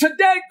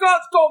 Today,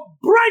 God's going to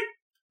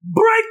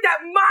break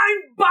that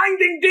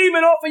mind-binding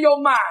demon off of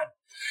your mind.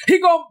 He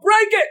going to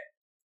break it.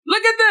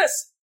 Look at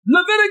this.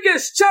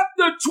 Leviticus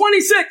chapter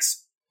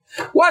 26.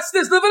 Watch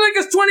this.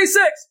 Leviticus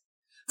 26.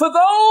 For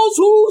those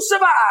who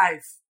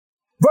survive.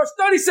 Verse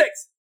 36.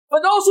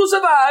 For those who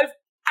survive,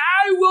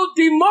 I will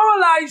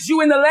demoralize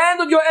you in the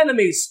land of your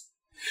enemies.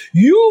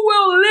 You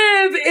will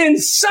live in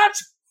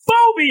such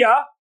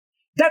phobia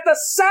that the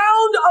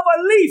sound of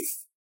a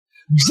leaf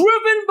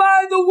driven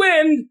by the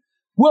wind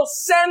will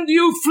send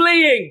you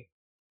fleeing.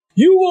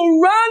 You will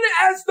run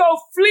as though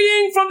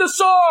fleeing from the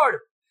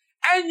sword,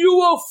 and you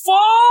will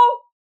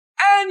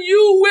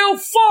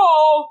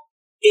fall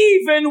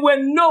even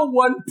when no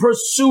one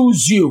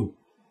pursues you.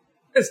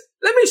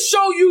 Let me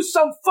show you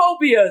some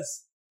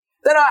phobias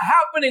that are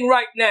happening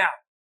right now.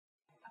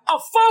 A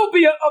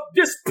phobia of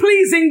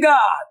displeasing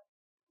God.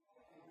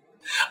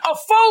 A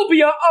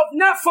phobia of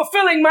not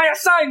fulfilling my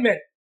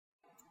assignment.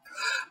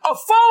 A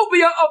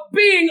phobia of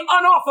being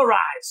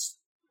unauthorized.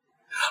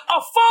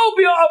 A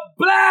phobia of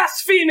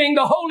blaspheming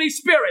the Holy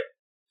Spirit.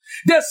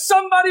 There's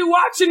somebody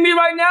watching me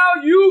right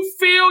now. You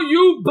feel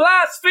you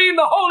blaspheme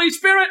the Holy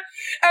Spirit,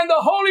 and the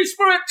Holy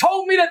Spirit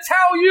told me to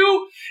tell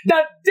you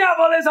the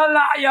devil is a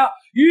liar.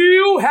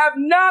 You have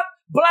not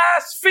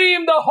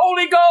blasphemed the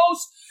Holy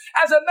Ghost.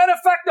 As a matter of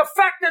fact, the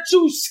fact that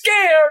you're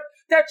scared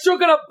that you're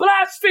going to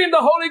blaspheme the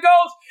Holy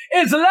Ghost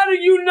is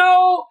letting you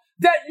know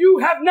that you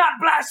have not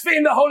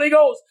blasphemed the Holy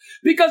Ghost.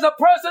 Because a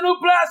person who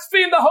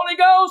blasphemed the Holy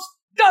Ghost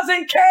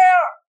doesn't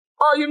care.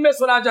 Oh, you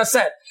missed what I just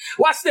said.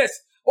 Watch this.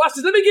 Watch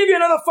this. Let me give you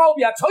another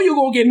phobia. I told you you're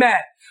going to get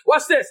mad.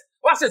 Watch this.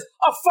 Watch this.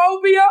 A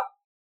phobia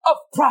of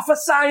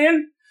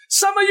prophesying.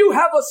 Some of you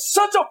have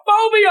such a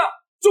phobia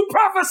to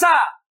prophesy.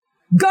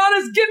 God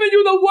has given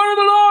you the word of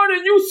the Lord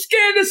and you're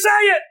scared to say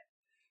it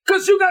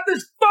because you got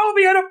this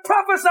phobia to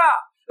prophesy.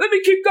 Let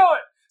me keep going.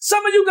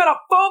 Some of you got a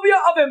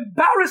phobia of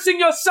embarrassing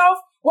yourself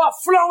while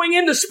flowing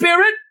in the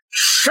Spirit.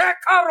 Some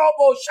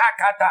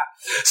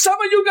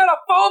of you got a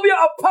phobia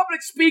of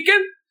public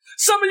speaking.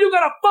 Some of you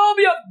got a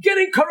phobia of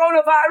getting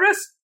coronavirus.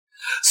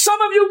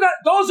 Some of you got,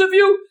 those of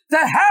you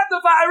that have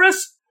the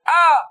virus,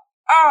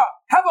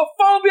 have a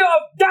phobia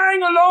of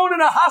dying alone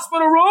in a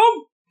hospital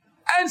room.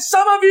 And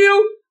some of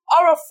you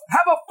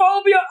have a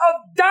phobia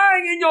of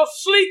dying in your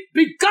sleep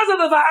because of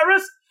the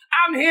virus.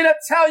 I'm here to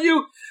tell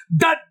you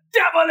the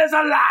devil is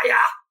a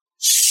liar.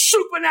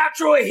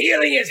 Supernatural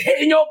healing is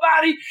hitting your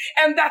body,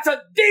 and that's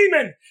a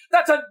demon.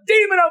 That's a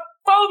demon of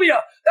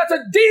phobia. That's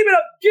a demon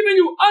of giving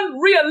you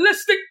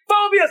unrealistic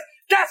phobias.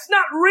 That's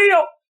not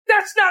real.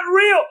 That's not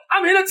real.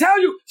 I'm here to tell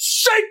you,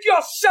 shake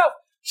yourself.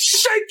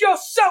 Shake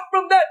yourself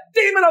from that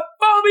demon of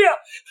phobia.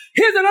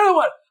 Here's another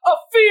one. A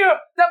fear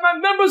that my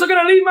members are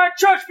going to leave my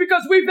church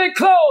because we've been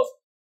closed.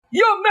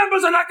 Your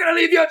members are not going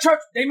to leave your church.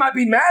 They might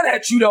be mad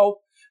at you,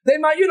 though. They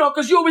might,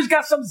 because you always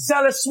got some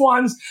zealous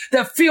ones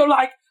that feel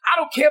like, I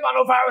don't care about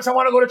no virus. I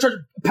want to go to church.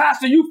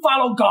 Pastor, you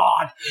follow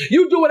God.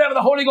 You do whatever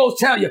the Holy Ghost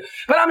tell you.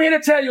 But I'm here to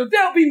tell you,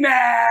 they'll be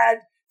mad.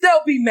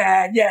 They'll be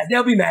mad. Yeah,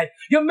 they'll be mad.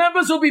 Your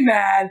members will be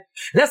mad.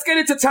 Let's get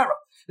into terror.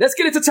 Let's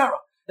get into terror.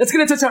 Let's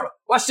get into terror.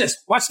 Watch this.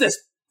 Watch this.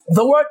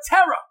 The word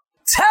terror.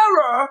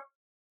 Terror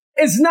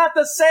is not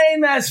the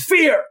same as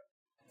fear.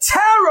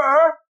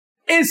 Terror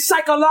is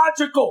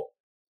psychological.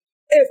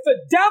 If the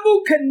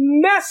devil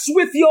can mess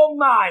with your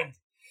mind,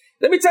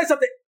 let me tell you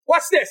something.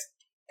 Watch this.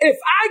 If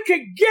I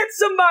could get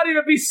somebody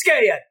to be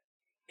scared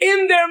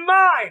in their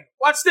mind,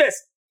 watch this.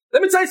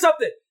 Let me tell you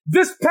something.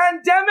 This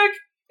pandemic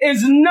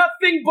is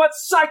nothing but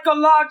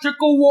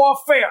psychological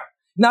warfare.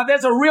 Now,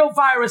 there's a real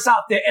virus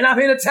out there, and I'm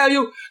here to tell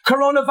you,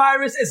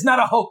 coronavirus is not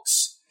a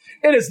hoax.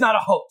 It is not a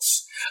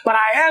hoax. But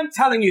I am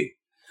telling you,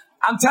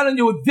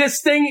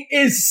 this thing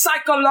is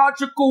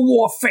psychological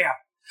warfare.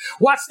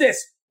 Watch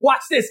this.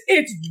 Watch this.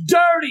 It's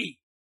dirty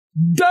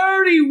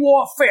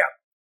warfare.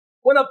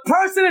 When a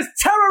person is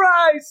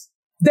terrorized,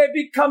 they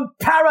become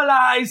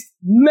paralyzed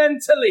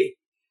mentally.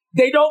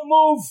 They don't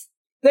move.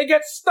 They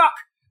get stuck.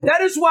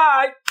 That is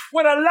why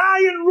when a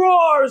lion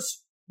roars,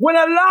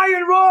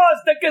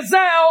 the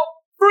gazelle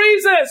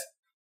freezes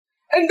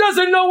and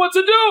doesn't know what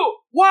to do.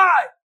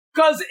 Why?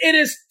 Because it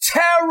is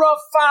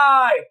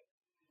terrified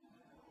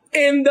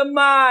in the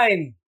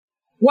mind.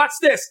 Watch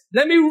this.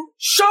 Let me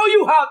show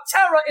you how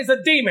terror is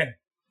a demon.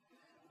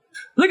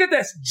 Look at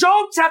this.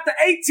 Job chapter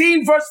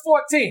 18, verse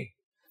 14.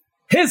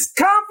 His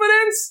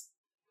confidence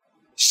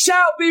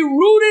shall be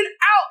rooted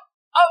out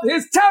of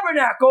his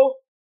tabernacle,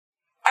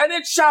 and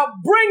it shall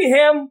bring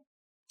him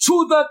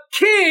to the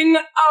King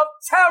of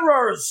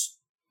terrors.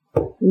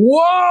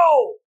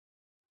 Whoa!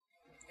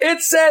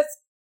 It says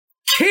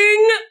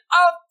King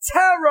of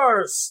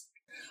terrors.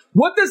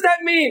 What does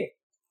that mean?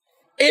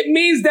 It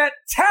means that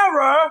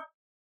terror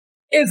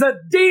is a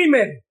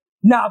demon.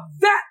 Now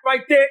that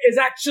right there is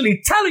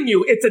actually telling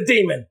you it's a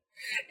demon.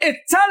 It's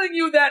telling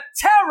you that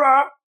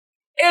terror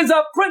is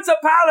a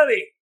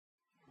principality.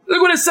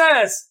 Look what it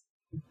says.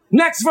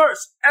 Next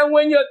verse. And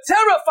when you're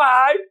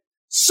terrified,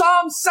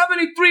 Psalm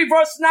 73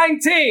 verse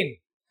 19.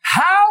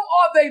 How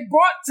are they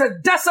brought to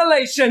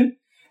desolation?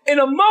 In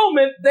a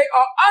moment, they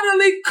are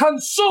utterly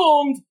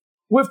consumed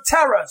with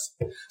terrors.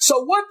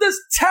 So what does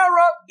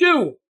terror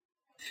do?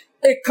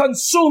 It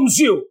consumes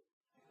you.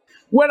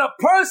 When a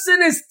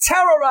person is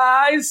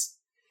terrorized,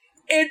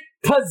 it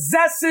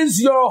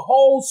possesses your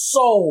whole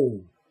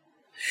soul.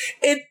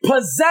 It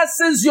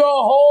possesses your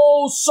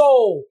whole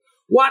soul.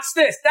 Watch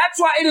this. That's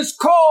why it is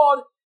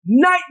called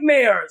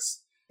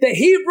nightmares. The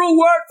Hebrew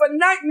word for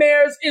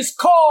nightmares is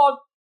called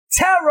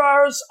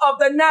terrors of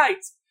the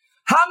night.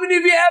 How many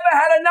of you ever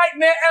had a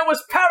nightmare and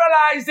was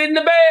paralyzed in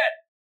the bed?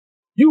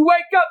 You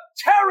wake up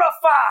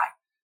terrified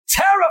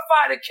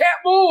and can't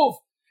move.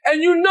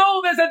 And you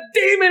know there's a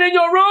demon in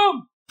your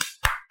room.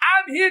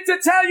 I'm here to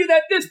tell you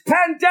that this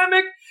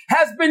pandemic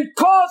has been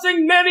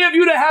causing many of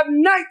you to have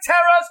night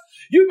terrors.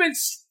 You've been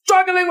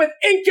struggling with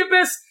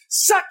incubus,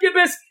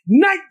 succubus,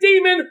 night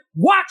demon,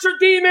 watcher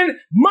demon,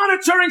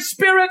 monitoring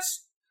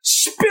spirits,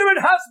 spirit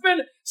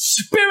husband,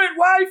 spirit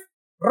wife,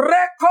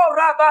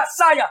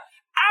 rekorabasaya,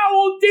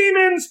 owl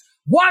demons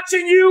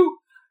watching you,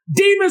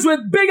 demons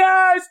with big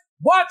eyes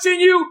watching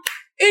you,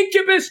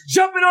 incubus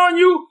jumping on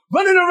you,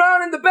 running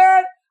around in the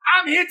bed.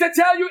 I'm here to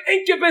tell you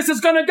incubus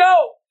is going to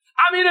go.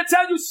 I'm here to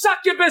tell you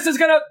succubus is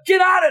going to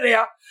get out of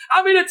there.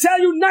 I'm here to tell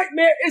you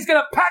nightmare is going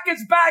to pack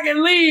its bag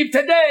and leave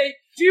today.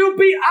 You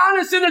be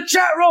honest in the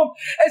chat room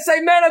and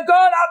say, man of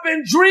God, I've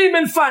been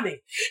dreaming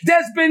funny.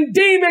 There's been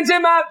demons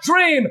in my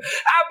dream.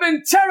 I've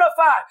been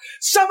terrified.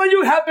 Some of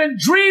you have been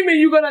dreaming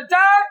you're going to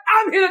die.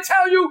 I'm here to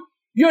tell you,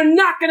 you're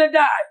not going to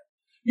die.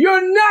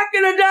 You're not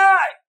going to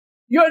die.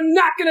 You're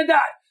not going to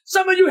die.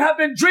 Some of you have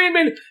been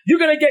dreaming you're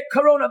going to get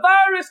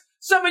coronavirus.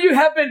 Some of you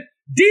have been,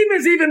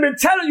 demons even been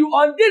telling you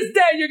on this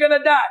day you're going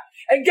to die.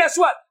 And guess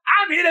what?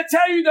 I'm here to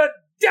tell you the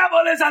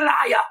devil is a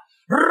liar.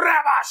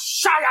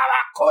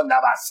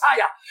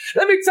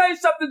 Let me tell you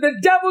something. The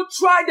devil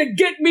tried to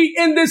get me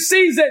in this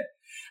season.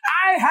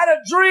 I had a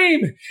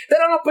dream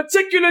that on a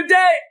particular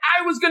day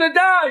I was going to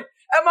die.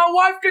 And my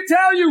wife could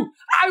tell you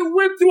I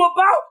went through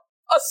about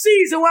a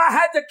season where I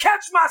had to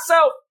catch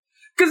myself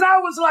because I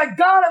was like,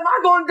 God, am I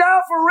going to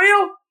die for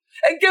real?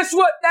 And guess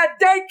what? That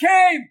day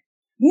came.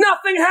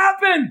 Nothing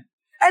happened.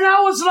 And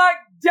I was like,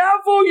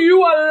 devil,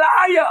 you a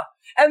liar.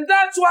 And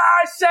that's why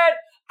I said,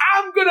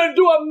 I'm going to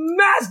do a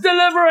mass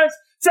deliverance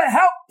to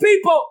help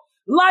people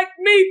like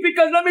me.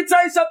 Because let me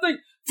tell you something.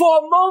 For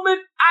a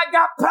moment, I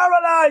got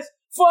paralyzed.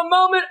 For a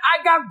moment,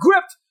 I got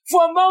gripped.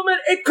 For a moment,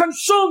 it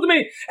consumed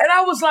me. And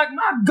I was like,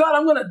 my God,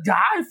 I'm going to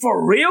die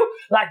for real?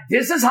 Like,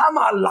 this is how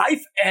my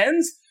life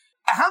ends?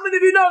 How many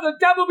of you know the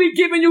devil be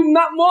giving you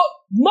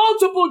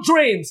multiple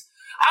dreams?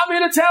 I'm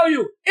here to tell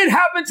you, it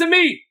happened to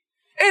me.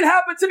 It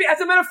happened to me. As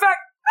a matter of fact,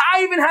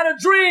 I even had a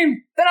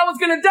dream that I was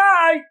going to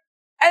die.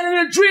 And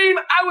in a dream,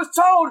 I was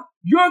told,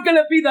 you're going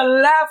to be the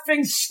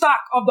laughing stock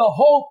of the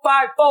whole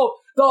fivefold.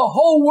 The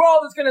whole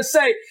world is going to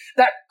say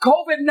that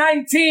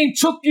COVID-19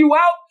 took you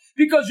out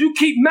because you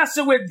keep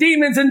messing with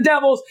demons and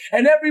devils,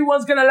 and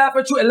everyone's going to laugh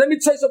at you. And let me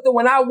tell you something.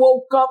 When I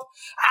woke up,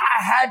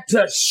 I had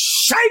to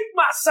shake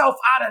myself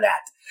out of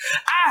that.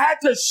 I had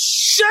to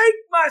shake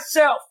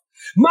myself.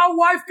 My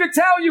wife could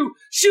tell you,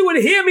 she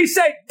would hear me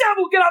say,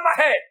 devil, get out of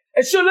my head.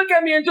 And she'll look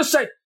at me and just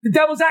say, the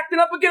devil's acting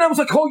up again. I was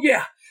like, oh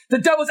yeah, the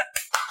devil's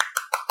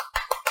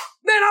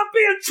Man, I'm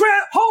being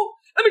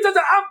let me tell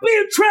you, I'm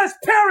being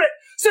transparent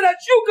so that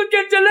you could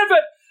get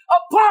delivered.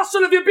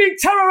 Apostle, if you're being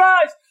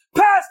terrorized.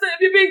 Pastor,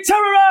 if you're being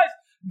terrorized.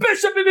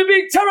 Bishop, if you're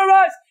being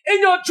terrorized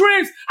in your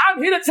dreams.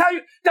 I'm here to tell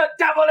you, the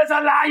devil is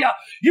a liar.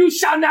 You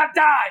shall not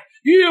die.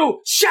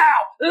 You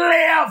shall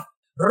live.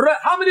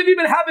 How many of you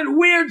been having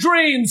weird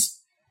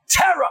dreams?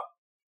 Terror.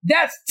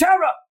 That's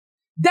terror.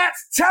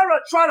 That's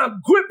terror trying to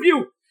grip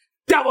you.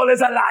 Devil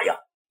is a liar.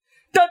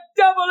 The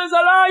devil is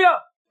a liar.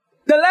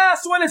 The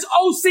last one is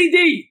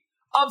OCD,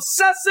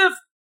 obsessive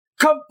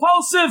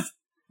compulsive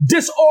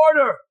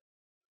disorder.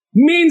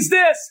 Means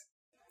this: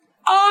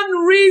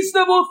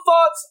 unreasonable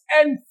thoughts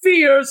and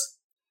fears,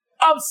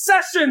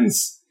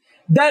 obsessions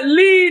that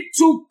lead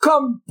to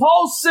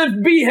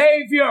compulsive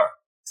behavior.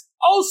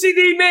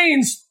 OCD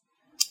means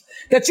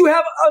that you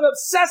have an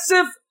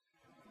obsessive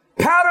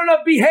pattern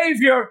of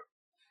behavior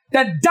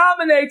that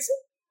dominates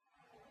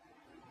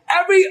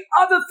every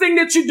other thing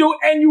that you do,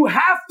 and you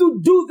have to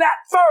do that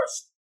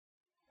first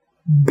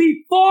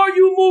before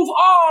you move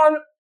on,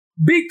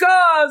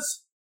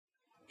 because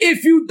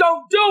if you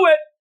don't do it,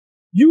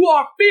 you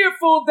are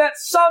fearful that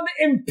some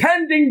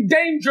impending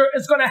danger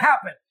is going to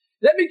happen.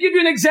 Let me give you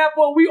an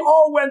example. We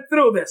all went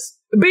through this.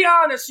 Be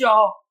honest,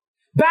 y'all.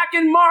 Back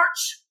in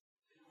March,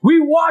 we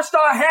washed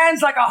our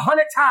hands like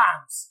 100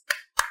 times.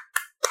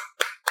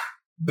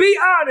 Be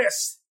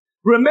honest.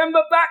 Remember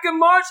back in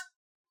March?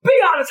 Be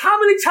honest. How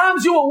many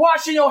times you were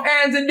washing your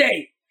hands a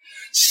day?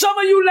 Some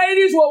of you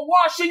ladies were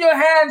washing your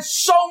hands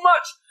so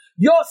much.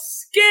 Your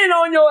skin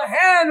on your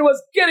hand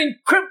was getting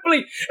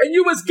crimply and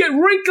you was getting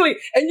wrinkly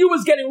and you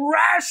was getting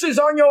rashes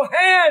on your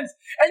hands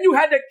and you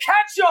had to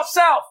catch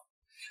yourself.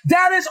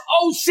 That is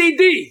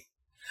OCD.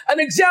 An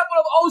example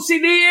of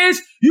OCD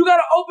is you got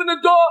to open the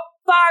door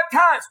 5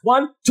 times.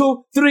 1,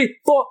 2, 3,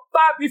 4,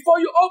 5 before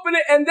you open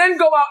it and then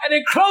go out and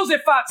then close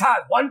it 5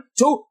 times. 1,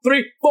 2,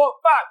 3, 4,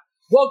 5.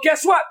 Well,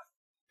 guess what?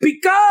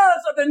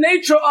 Because of the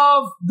nature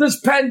of this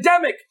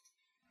pandemic,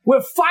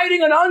 we're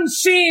fighting an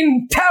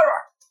unseen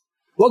terror.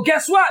 Well,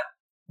 guess what?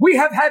 We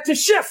have had to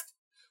shift.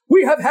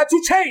 We have had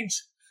to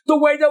change the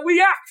way that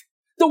we act,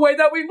 the way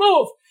that we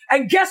move.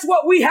 And guess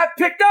what we have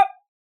picked up?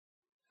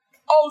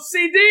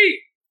 OCD.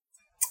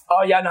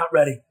 Oh, y'all not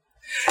ready.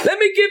 Let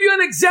me give you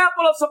an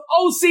example of some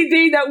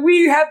OCD that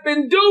we have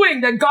been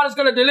doing that God is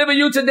going to deliver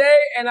you today.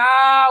 And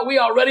we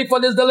are ready for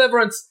this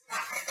deliverance.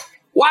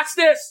 Watch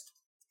this.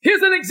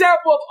 Here's an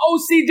example of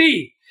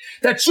OCD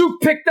that you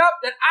picked up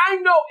that I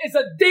know is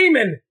a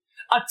demon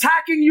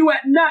attacking you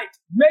at night,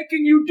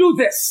 making you do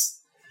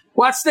this.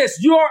 Watch this.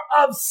 You're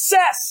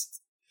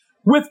obsessed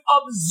with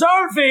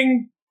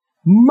observing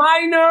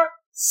minor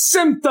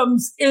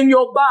symptoms in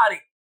your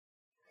body,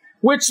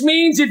 which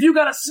means if you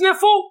got a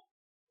sniffle,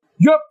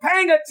 you're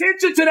paying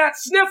attention to that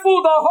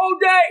sniffle the whole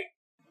day,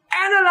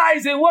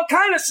 analyzing what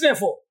kind of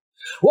sniffle.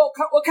 What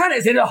kind?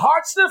 Is it a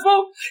hard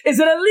sniffle? Is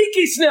it a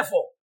leaky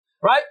sniffle?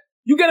 Right?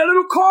 You get a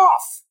little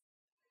cough.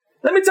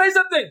 Let me tell you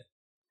something.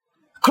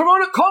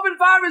 COVID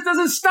virus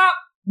doesn't stop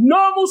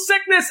normal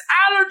sickness,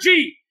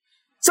 allergy.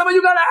 Some of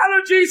you got an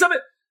allergy.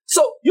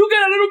 So you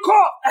get a little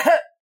cough.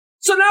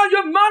 So now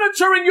you're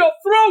monitoring your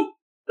throat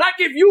like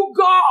if you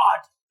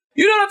God.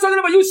 You know what I'm talking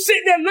about? You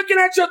sitting there looking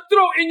at your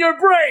throat in your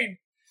brain.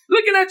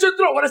 Looking at your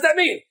throat. What does that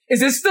mean?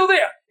 Is it still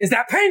there? Is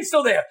that pain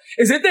still there?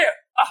 Is it there?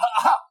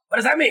 What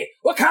does that mean?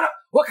 What kind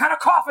of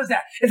cough is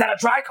that? Is that a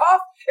dry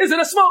cough? Is it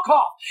a small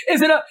cough?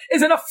 Is it a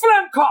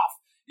phlegm cough?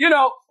 You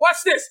know,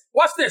 watch this.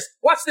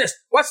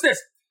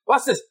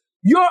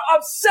 You're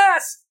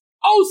obsessed,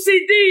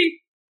 OCD,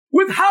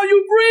 with how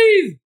you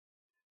breathe.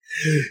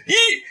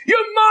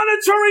 You're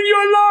monitoring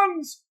your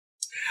lungs.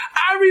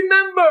 I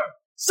remember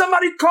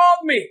somebody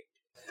called me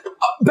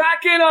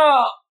back in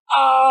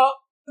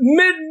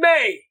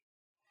mid-May,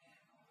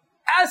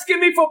 asking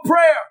me for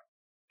prayer,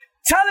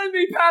 telling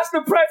me,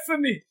 Pastor, pray for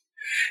me.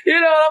 You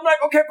know, I'm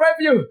like, okay, pray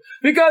for you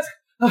because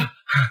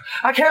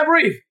I can't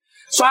breathe.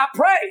 So I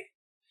pray.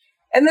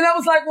 And then I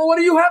was like, well, what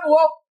do you have?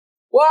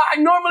 Well, I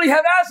normally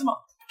have asthma.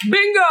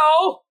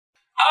 Bingo.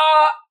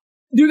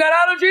 Do you got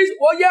allergies?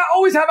 Well, yeah, I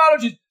always have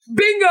allergies.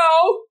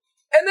 Bingo.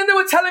 And then they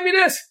were telling me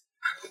this.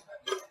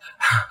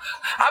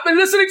 I've been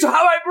listening to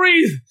how I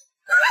breathe.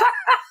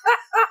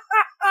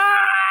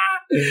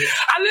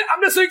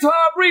 I'm listening to how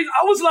I breathe.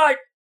 I was like,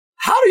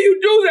 how do you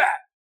do that?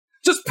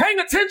 Just paying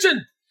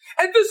attention.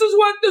 And this is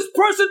what this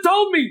person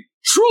told me.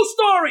 True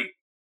story.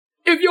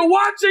 If you're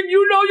watching,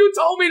 you know you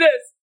told me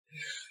this.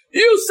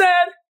 You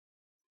said,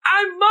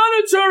 I'm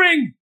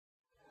monitoring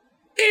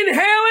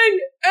inhaling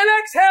and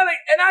exhaling.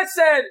 And I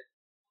said,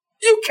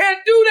 you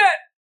can't do that.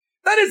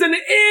 That is an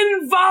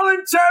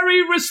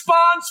involuntary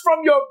response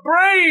from your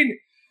brain.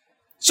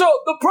 So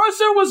the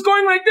person was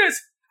going like this.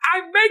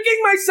 I'm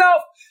making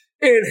myself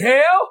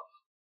inhale,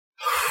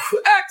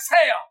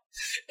 exhale,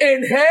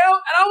 inhale.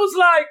 And I was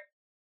like,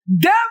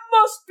 that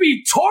must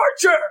be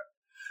torture.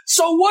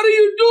 So what do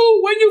you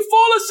do when you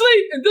fall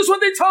asleep? And this is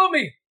what they told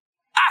me.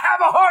 I have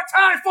a hard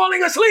time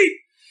falling asleep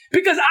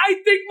because I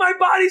think my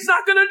body's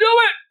not going to do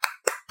it.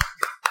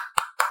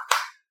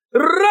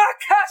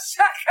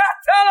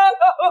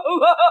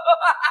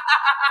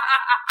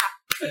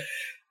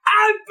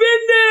 I've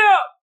been there.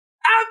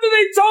 After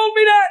they told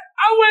me that,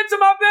 I went to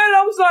my bed and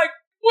I was like,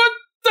 what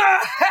the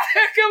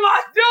heck am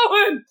I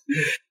doing?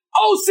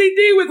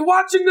 OCD with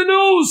watching the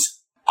news.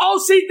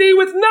 OCD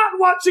with not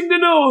watching the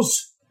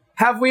news.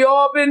 Have we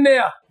all been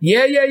there?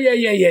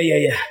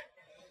 Yeah.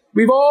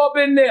 We've all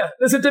been there.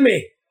 Listen to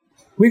me.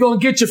 We're going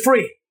to get you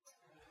free.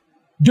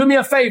 Do me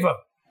a favor.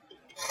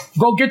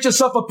 Go get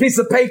yourself a piece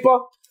of paper,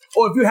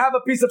 or if you have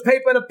a piece of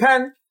paper and a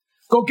pen,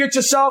 go get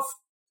yourself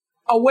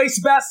a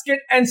wastebasket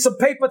and some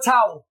paper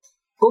towel.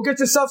 Go get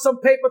yourself some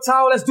paper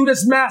towel. Let's do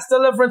this mass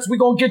deliverance. We're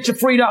going to get you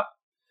freed up.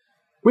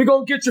 We're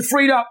going to get you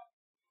freed up.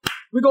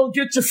 We're going to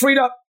get you freed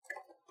up.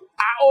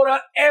 I order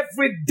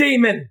every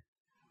demon.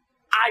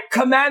 I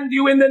command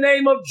you in the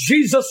name of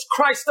Jesus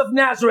Christ of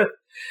Nazareth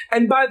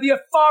and by the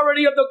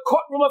authority of the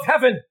courtroom of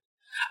heaven,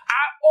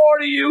 I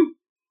order you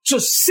to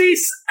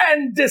cease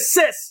and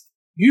desist.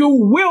 You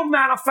will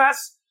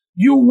manifest.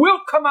 You will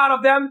come out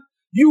of them.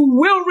 You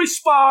will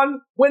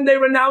respond when they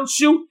renounce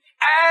you,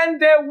 and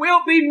there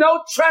will be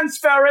no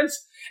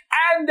transference,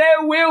 and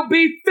there will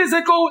be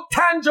physical,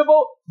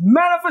 tangible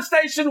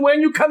manifestation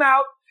when you come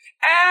out.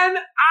 And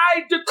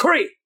I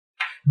decree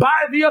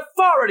by the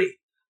authority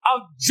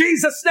of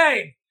Jesus'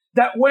 name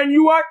that when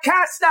you are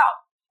cast out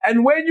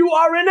and when you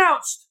are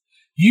renounced,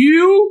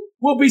 you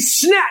will be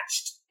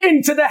snatched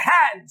into the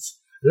hands,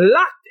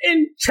 locked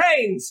in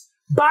chains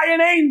by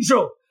an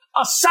angel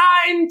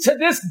assigned to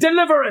this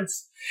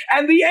deliverance,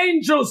 and the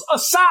angels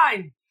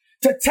assigned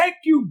to take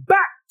you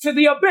back to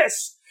the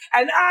abyss.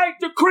 And I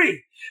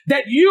decree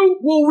that you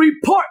will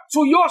report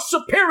to your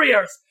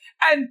superiors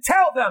and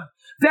tell them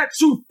that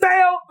you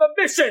failed the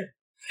mission.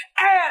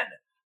 And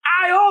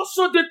I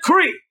also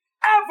decree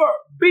ever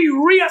be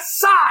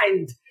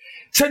reassigned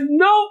to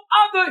no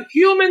other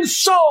human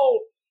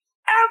soul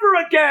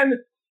ever again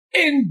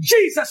in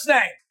Jesus'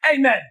 name.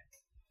 Amen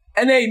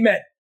and amen.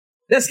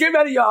 Let's get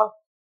ready, y'all.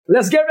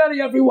 Let's get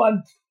ready,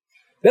 everyone.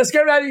 Let's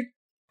get ready.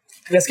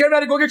 Let's get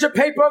ready. Go get your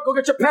paper. Go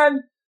get your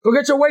pen. Go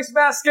get your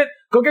wastebasket.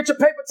 Go get your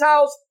paper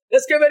towels.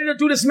 Let's get ready to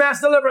do this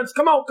mass deliverance.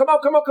 Come on, come on,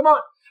 come on, come on.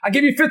 I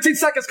give you 15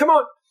 seconds. Come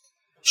on.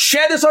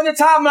 Share this on your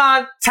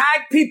timeline.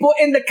 Tag people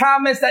in the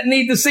comments that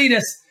need to see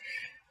this.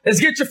 Let's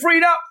get you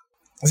freed up.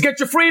 Let's get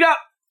you freed up.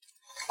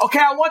 Okay,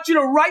 I want you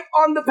to write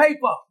on the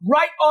paper.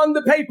 Write on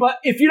the paper.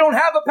 If you don't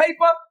have a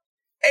paper,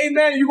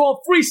 amen, you're going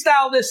to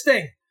freestyle this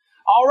thing.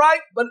 All right?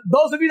 But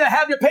those of you that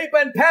have your paper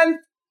and pen,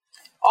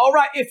 all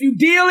right, if you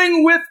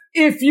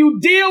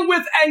deal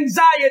with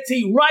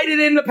anxiety, write it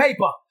in the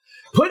paper.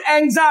 Put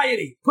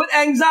anxiety. Put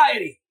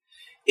anxiety.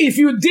 If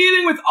you're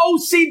dealing with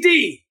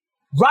OCD,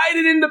 write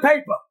it in the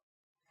paper.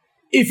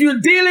 If you're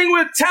dealing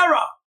with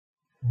terror,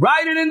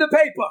 write it in the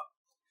paper.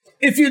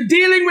 If you're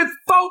dealing with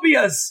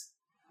phobias,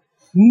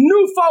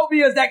 new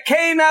phobias that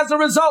came as a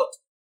result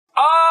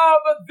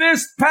of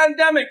this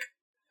pandemic,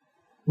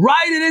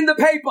 write it in the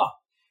paper.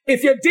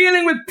 If you're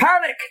dealing with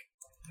panic,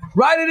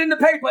 write it in the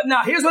paper.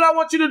 Now, here's what I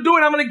want you to do,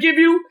 and I'm going to give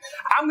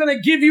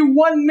you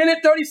 1 minute,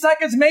 30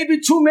 seconds, maybe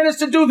 2 minutes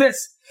to do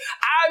this.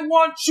 I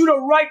want you to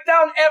write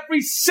down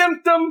every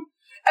symptom,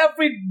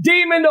 every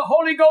demon the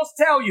Holy Ghost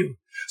tell you.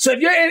 So if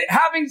you're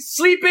having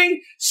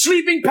sleeping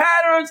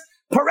patterns,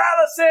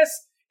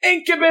 paralysis,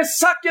 incubus,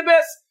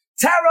 succubus,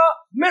 terror,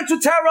 mental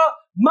terror,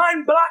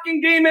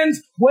 mind-blocking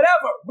demons,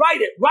 whatever,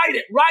 write it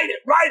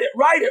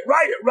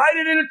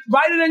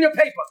in your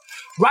paper.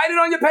 Write it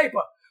on your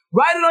paper.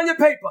 Write it on your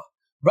paper.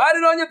 Write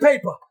it on your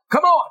paper.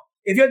 Come on.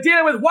 If you're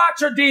dealing with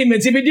watcher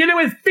demons, if you're dealing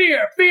with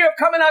fear of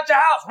coming out your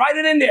house, write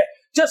it in there.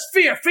 Just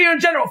fear in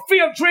general,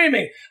 fear of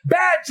dreaming,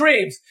 bad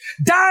dreams,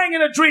 dying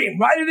in a dream,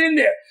 write it in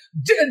there.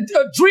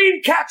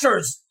 Dream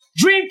catchers,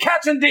 dream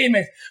catching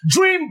demons,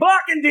 dream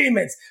blocking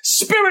demons,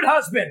 spirit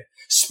husband,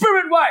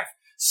 spirit wife,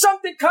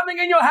 something coming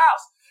in your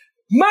house.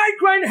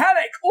 Migraine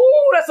headache.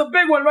 Ooh, that's a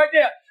big one right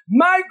there.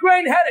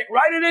 Migraine headache.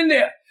 Write it in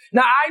there.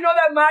 Now, I know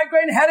that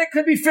migraine headache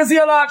could be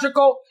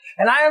physiological,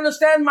 and I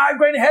understand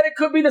migraine headache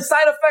could be the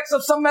side effects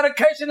of some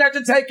medication that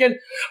you're taking.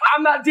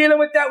 I'm not dealing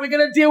with that. We're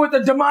going to deal with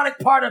the demonic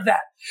part of that.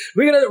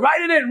 We're going to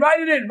write it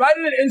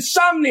in.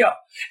 Insomnia,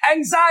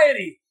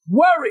 anxiety,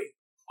 worry,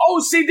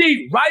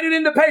 OCD. Write it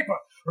in the paper.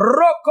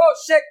 Roko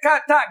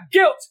shekata.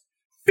 Guilt,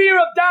 fear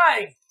of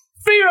dying,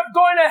 fear of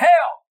going to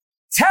hell,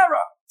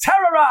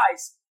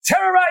 terrorize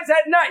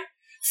at night,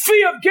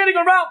 fear of getting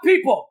around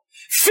people,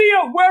 fear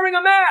of wearing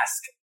a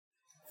mask.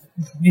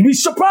 You'd be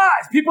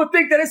surprised. People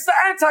think that it's the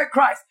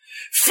Antichrist.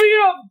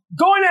 Fear of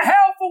going to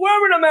hell for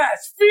wearing a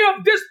mask. Fear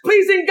of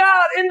displeasing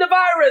God in the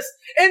virus,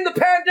 in the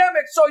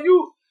pandemic. So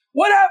you,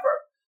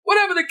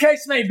 whatever the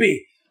case may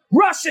be.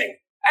 Rushing,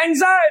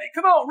 anxiety.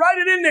 Come on, write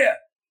it in there.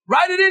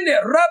 Write it in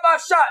there.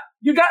 Rabashat.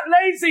 You got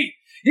lazy.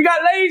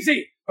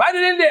 Write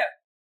it in there.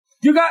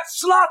 You got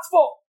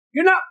slothful.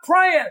 You're not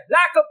praying.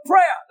 Lack of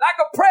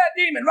prayer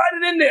demon. Write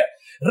it in there.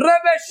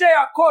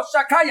 Rebeshea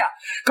koshakaya.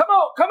 Come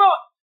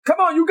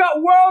on. You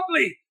got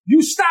worldly.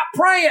 You stop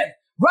praying.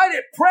 Write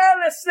it.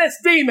 Prayerlessness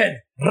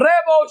demon.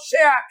 Rebo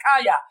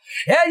sheakaya.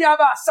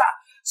 Eyabasa.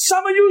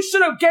 Some of you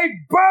should have gave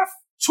birth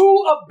to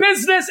a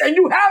business and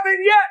you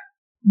haven't yet.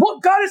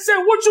 What God is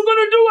saying, what you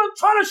gonna do? I'm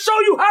trying to show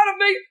you how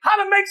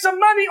to make some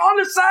money on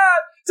the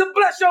side to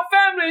bless your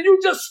family, and you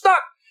just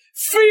stuck.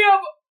 Fear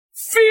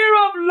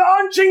of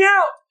launching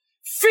out.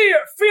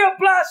 Fear of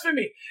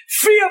blasphemy.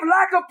 Fear of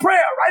lack of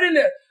prayer. Right in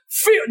there.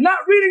 Fear,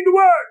 not reading the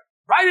word.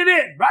 Write it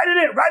in.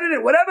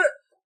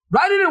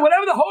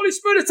 Whatever the Holy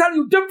Spirit is telling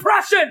you.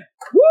 Depression.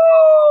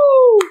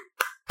 Woo!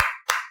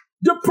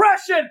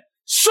 Depression.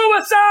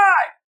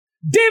 Suicide.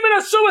 Demon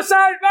of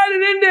suicide. Write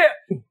it in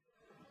there.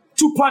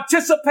 To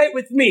participate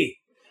with me.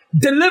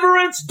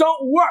 Deliverance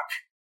don't work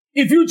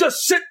if you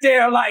just sit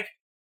there like,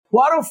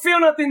 well, I don't feel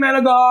nothing, man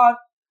of God.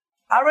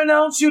 I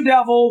renounce you,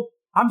 devil.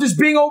 I'm just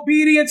being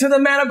obedient to the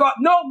man of God.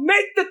 No,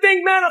 make the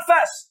thing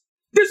manifest.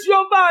 This is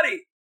your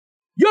body.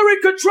 You're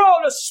in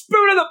control. The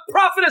spirit of the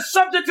prophet is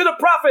subject to the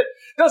prophet.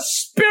 The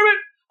spirit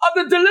of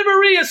the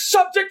delivery is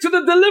subject to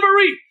the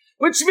delivery,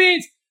 which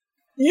means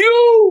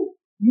you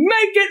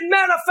make it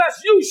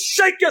manifest. You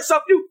shake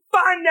yourself. You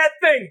find that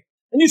thing.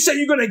 And you say,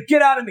 you're going to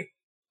get out of me.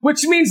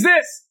 Which means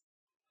this.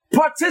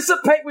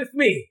 Participate with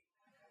me.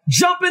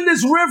 Jump in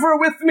this river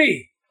with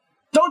me.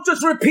 Don't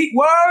just repeat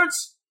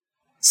words.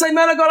 Say,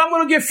 man of God, I'm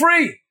going to get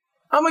free.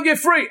 I'm going to get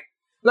free.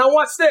 Now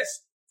watch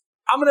this.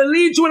 I'm going to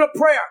lead you in a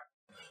prayer.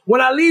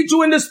 When I lead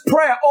you in this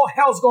prayer, all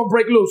hell's going to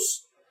break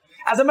loose.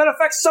 As a matter of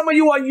fact, some of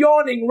you are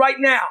yawning right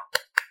now.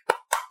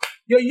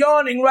 You're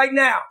yawning right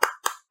now.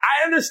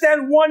 I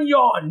understand one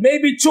yawn,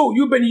 maybe two.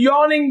 You've been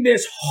yawning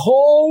this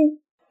whole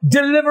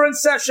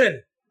deliverance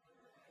session.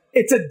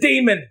 It's a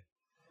demon.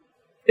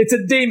 It's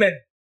a demon.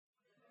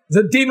 It's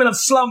a demon of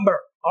slumber.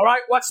 All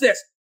right, watch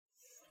this.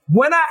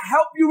 When I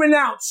help you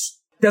renounce,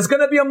 there's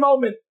going to be a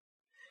moment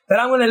that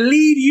I'm going to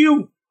lead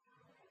you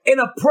in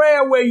a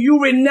prayer where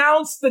you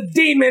renounce the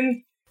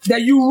demon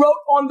that you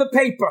wrote on the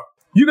paper.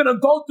 You're going to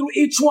go through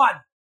each one.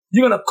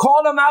 You're going to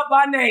call them out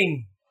by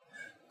name.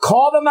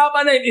 Call them out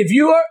by name. If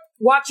you are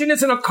watching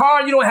this in a car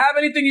and you don't have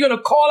anything, you're going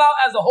to call out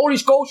as the Holy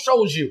Ghost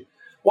shows you.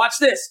 Watch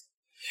this.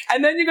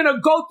 And then you're going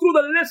to go through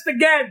the list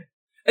again.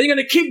 And you're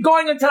going to keep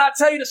going until I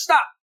tell you to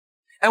stop.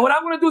 And what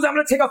I'm going to do is I'm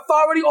going to take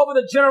authority over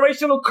the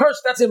generational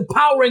curse that's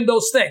empowering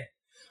those things.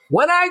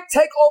 When I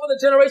take over the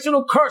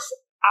generational curse,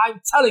 I'm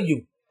telling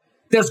you,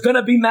 there's going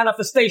to be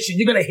manifestation.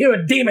 You're going to hear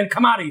a demon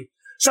come out of you.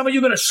 Some of you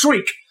are going to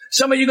shriek.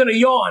 Some of you are going to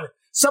yawn.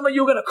 Some of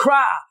you are going to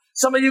cry.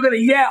 Some of you are going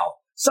to yell.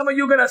 Some of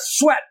you are going to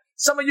sweat.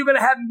 Some of you are going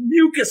to have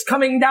mucus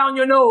coming down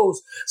your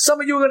nose. Some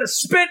of you are going to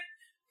spit.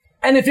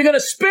 And if you're going to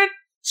spit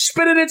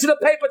it into the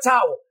paper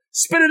towel.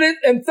 Spit it in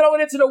and throw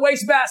it into the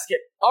waste basket.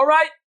 All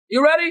right?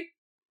 You ready?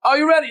 Are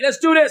you ready? Let's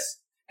do this.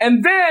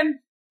 And then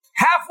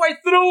halfway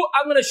through,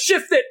 I'm going to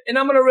shift it and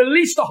I'm going to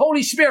release the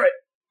Holy Spirit.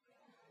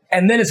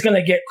 And then it's going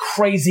to get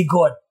crazy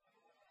good.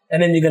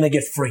 And then you're going to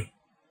get free.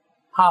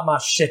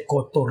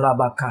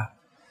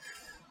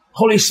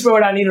 Holy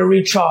Spirit, I need a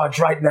recharge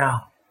right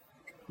now.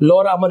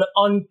 Lord, I'm an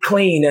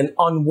unclean and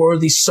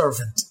unworthy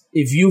servant.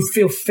 If you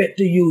feel fit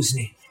to use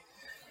me,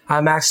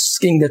 I'm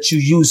asking that you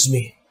use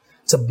me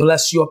to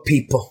bless your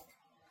people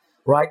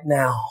right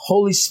now.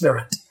 Holy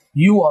Spirit,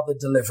 you are the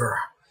deliverer.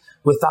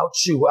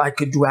 Without you, I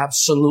could do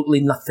absolutely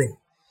nothing.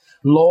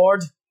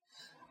 Lord,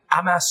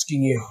 I'm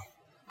asking you,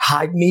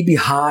 hide me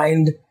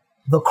behind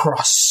the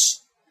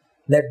cross.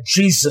 Let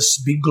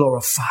Jesus be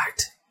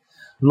glorified.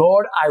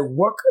 Lord, I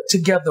work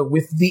together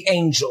with the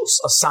angels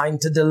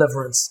assigned to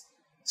deliverance.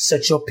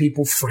 Set your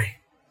people free.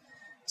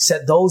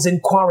 Set those in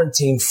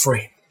quarantine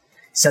free.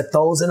 Set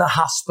those in a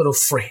hospital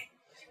free.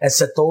 And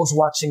set those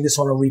watching this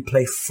on a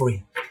replay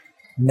free.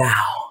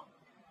 Now,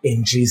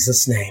 in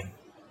Jesus' name,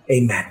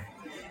 amen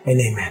and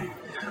amen.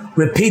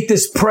 Repeat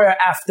this prayer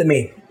after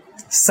me.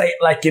 Say it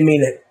like you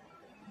mean it.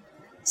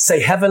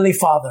 Say, Heavenly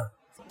Father,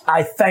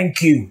 I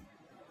thank you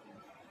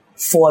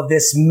for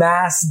this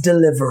mass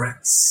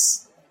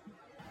deliverance.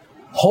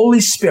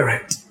 Holy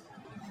Spirit,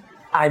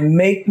 I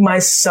make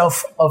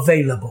myself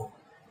available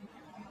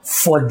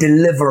for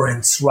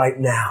deliverance right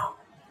now.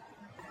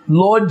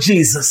 Lord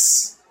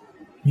Jesus,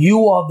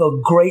 you are the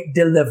great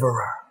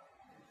deliverer.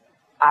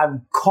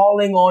 I'm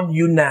calling on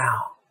you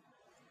now.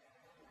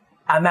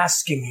 I'm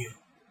asking you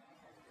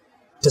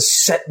to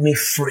set me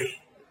free.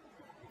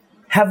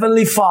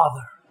 Heavenly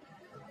Father,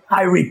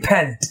 I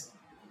repent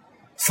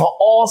for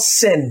all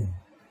sin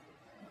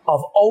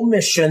of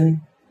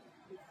omission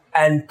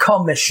and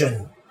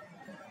commission,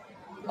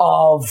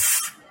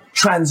 of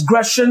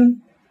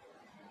transgression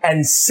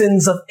and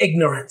sins of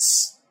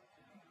ignorance,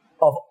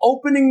 of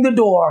opening the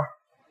door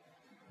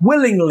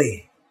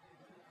willingly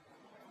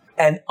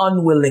and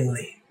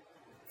unwillingly.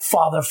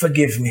 Father,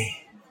 forgive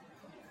me.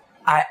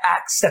 I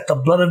ask that the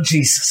blood of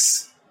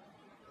Jesus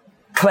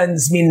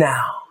cleanse me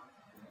now.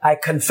 I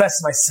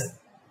confess my sin.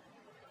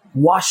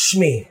 Wash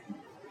me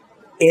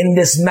in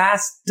this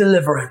mass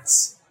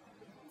deliverance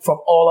from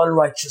all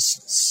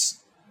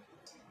unrighteousness.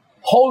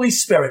 Holy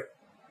Spirit,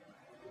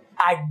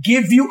 I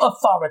give you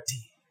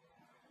authority.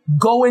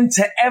 Go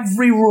into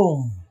every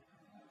room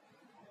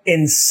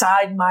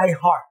inside my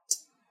heart,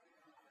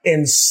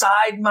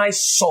 inside my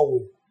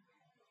soul,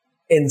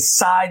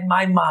 inside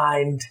my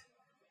mind,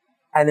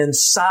 and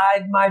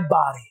inside my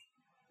body.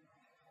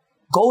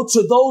 Go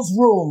to those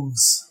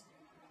rooms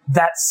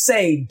that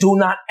say, do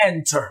not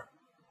enter.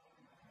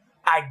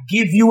 I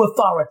give you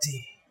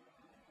authority.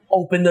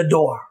 Open the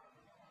door.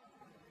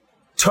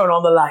 Turn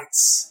on the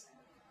lights.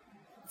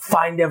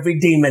 Find every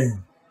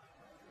demon.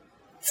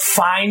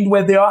 Find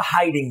where they are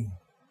hiding.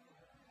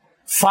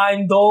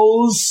 Find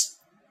those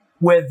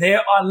where they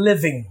are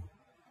living.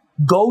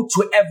 Go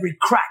to every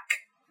crack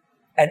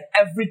and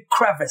every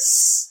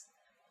crevice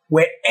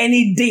where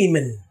any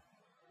demon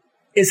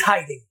is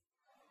hiding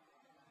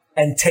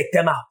and take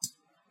them out.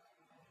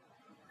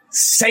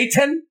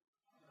 Satan,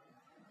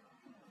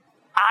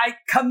 I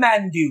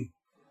command you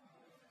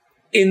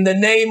in the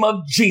name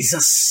of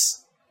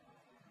Jesus.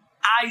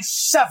 I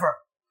sever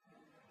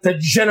the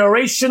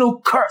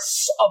generational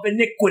curse of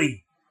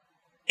iniquity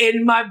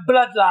in my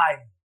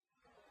bloodline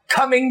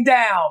coming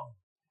down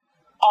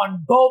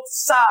on both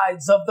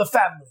sides of the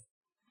family.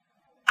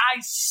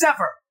 I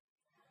sever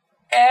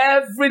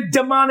every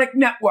demonic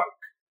network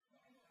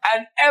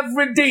and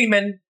every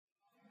demon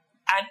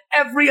and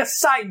every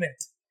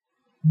assignment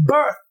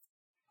birthed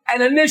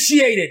and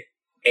initiated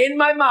in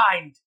my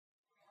mind,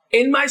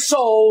 in my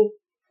soul,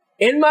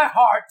 in my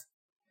heart,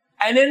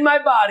 and in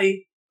my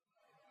body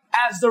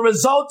as the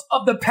result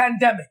of the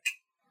pandemic.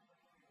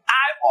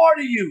 I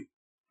order you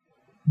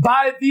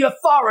by the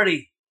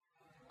authority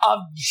of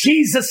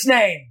Jesus'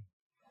 name.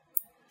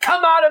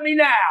 Come out of me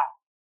now.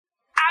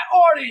 I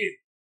order you.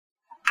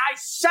 I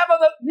sever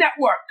the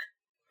network.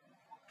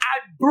 I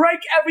break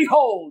every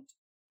hold.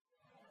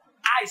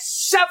 I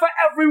sever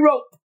every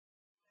rope.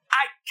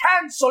 I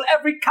cancel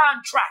every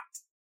contract.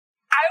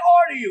 I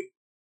order you.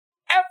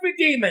 Every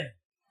demon,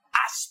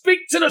 I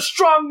speak to the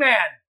strong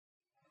man,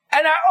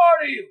 and I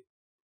order you.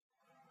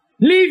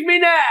 Leave me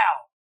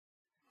now.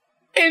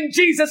 In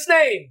Jesus'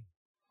 name.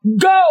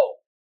 Go.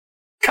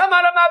 Come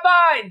out of my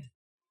mind.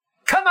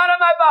 Come out of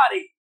my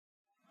body.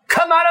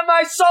 Come out of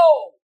my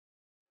soul.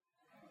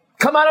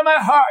 Come out of my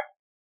heart.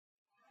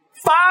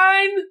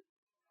 Find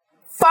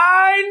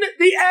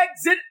the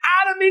exit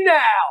out of me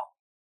now.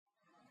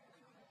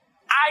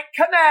 I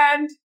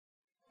command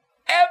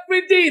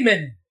every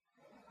demon,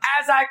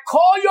 as I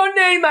call your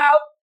name out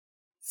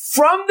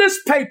from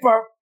this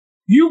paper,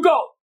 you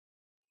go.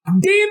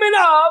 Demon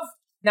of,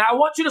 now I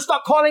want you to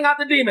start calling out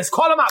the demons.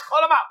 Call them out,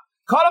 call them out,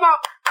 call them out,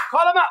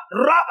 call them out.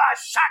 Rabba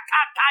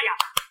Shakataya.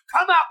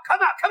 Come out,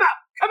 come out, come out,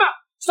 come out.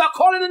 Start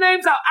calling the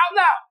names out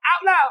loud,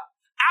 out loud,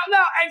 out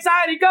loud.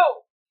 Anxiety,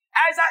 go.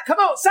 Come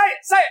on, say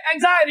it.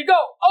 Anxiety, go.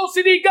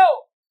 OCD, go.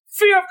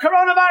 Fear of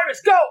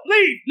coronavirus, go.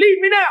 Leave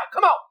me now.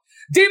 Come on.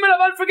 Demon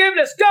of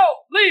unforgiveness, go.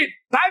 Leave.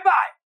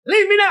 Bye-bye.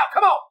 Leave me now.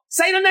 Come on.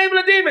 Say the name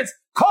of the demons.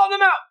 Call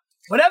them out.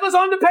 Whatever's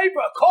on the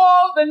paper,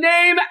 call the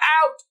name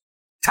out.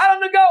 Tell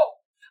them to go.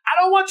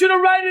 I don't want you to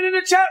write it in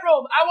the chat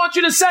room. I want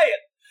you to say it.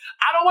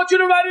 I don't want you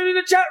to write it in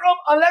the chat room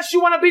unless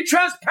you want to be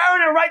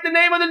transparent and write the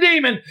name of the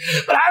demon.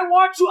 But I don't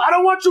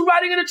want you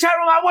writing in the chat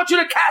room. I want you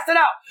to cast it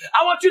out.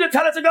 I want you to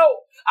tell it to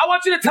go. I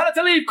want you to tell it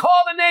to leave.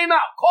 Call the name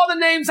out. Call the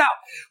names out.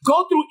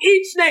 Go through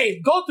each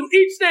name. Go through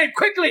each name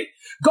quickly.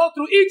 Go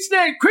through each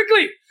name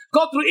quickly.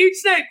 Go through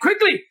each name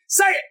quickly.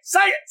 Say it.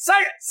 Say it. Say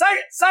it. Say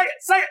it. Say it.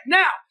 Say it.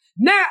 Now.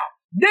 Now.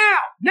 Now.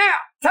 Now.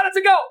 Tell it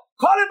to go.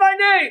 Call it by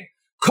name.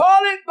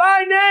 Call it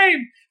by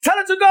name. Tell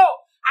it to go.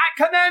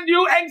 I command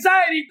you,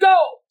 anxiety, go.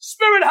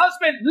 Spirit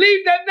husband,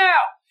 leave them now.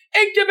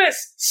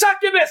 Incubus,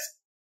 succubus,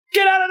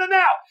 get out of them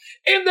now.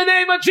 In the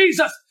name of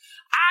Jesus,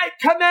 I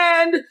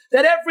command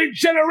that every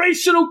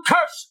generational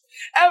curse,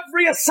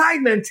 every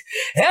assignment,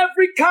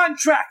 every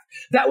contract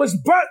that was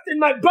birthed in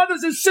my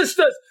brothers and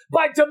sisters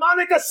by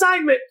demonic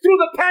assignment through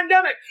the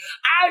pandemic,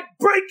 I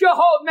break your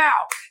hold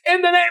now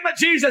in the name of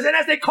Jesus. And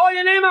as they call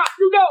your name out,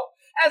 you go.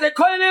 As they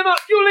call your name out,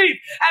 you leave.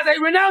 As they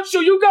renounce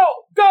you, you go.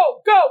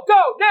 Go, go,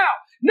 go.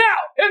 Now,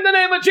 in the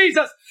name of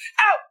Jesus.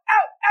 Out.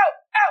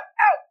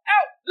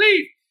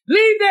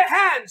 Leave their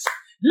hands.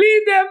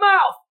 Leave their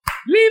mouth.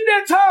 Leave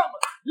their tongue.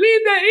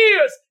 Leave their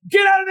ears.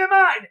 Get out of their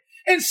mind.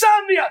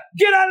 Insomnia,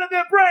 get out of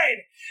their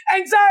brain.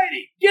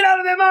 Anxiety, get out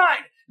of their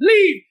mind.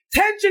 Leave.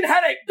 Tension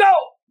headache, go.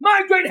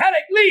 Migraine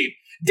headache, leave.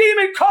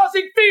 Demon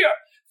causing fear.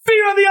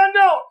 Fear of the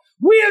unknown.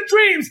 Weird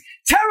dreams.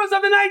 Terrors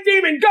of the night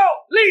demon, go.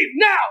 Leave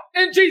now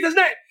in Jesus'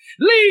 name.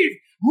 Leave.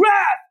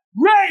 Wrath,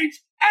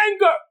 rage,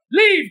 anger,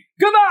 leave.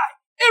 Goodbye.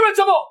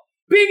 Irritable.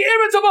 Being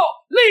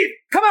irritable, leave.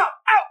 Come out.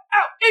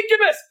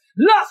 Incubus,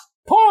 lust,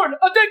 porn,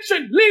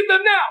 addiction, leave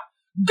them now.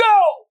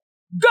 Go.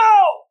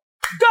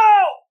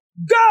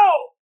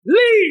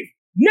 Leave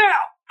now.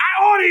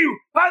 I order you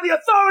by the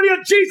authority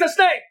of Jesus'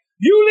 name.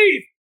 You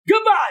leave.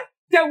 Goodbye.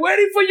 They're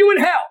waiting for you in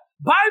hell.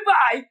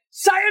 Bye-bye.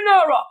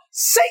 Sayonara.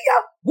 See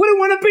ya. Wouldn't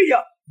want to be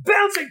ya.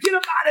 Bounce and get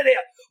them out of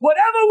there.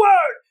 Whatever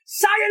word.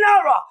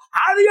 Sayonara.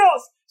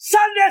 Adios.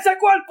 Sal de ese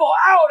cuerpo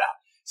ahora.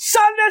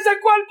 Sal de ese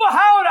cuerpo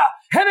ahora.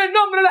 En el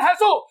nombre de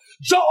Jesús.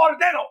 Yo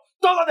ordeno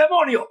todo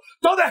demonio,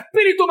 todo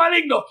espíritu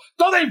maligno,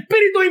 todo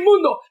espíritu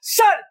inmundo.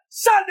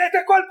 Sal de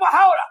este cuerpo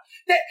ahora.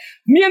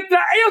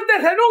 Mientras ellos te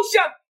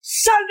renuncian,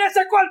 sal de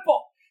ese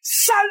cuerpo.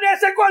 Sal de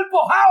ese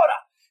cuerpo ahora.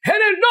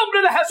 En el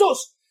nombre de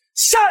Jesús.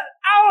 Sal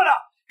ahora.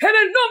 En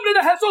el nombre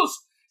de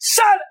Jesús.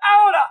 Sal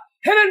ahora.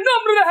 En el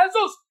nombre de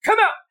Jesús.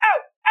 Come out.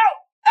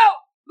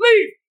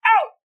 Leave.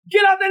 Out.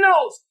 Get out the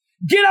nose.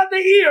 Get out the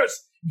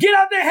ears. Get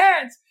out the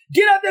hands.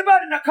 Get out the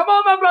body. Now come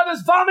on, my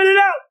brothers. Vomit it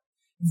out.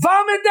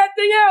 Vomit that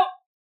thing out.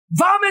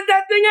 Vomit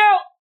that thing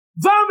out.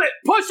 Vomit.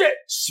 Push it.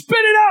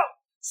 Spit it out.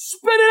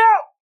 Spit it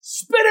out.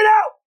 Spit it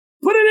out.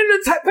 Put it in the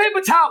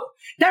paper towel.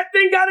 That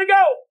thing gotta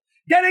go.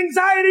 That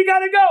anxiety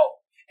gotta go.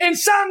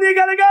 Insomnia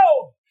gotta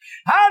go.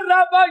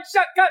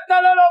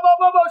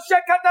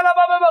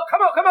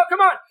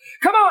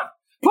 Come on.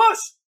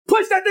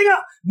 Push that thing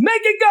out.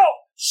 Make it go.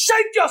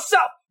 Shake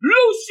yourself.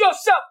 Loose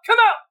yourself. Come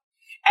out.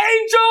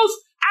 Angels,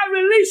 I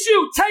release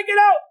you. Take it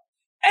out.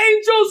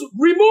 Angels,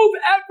 remove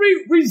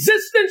every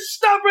resistant,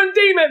 stubborn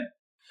demon.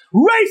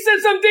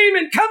 Racism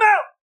demon, come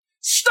out.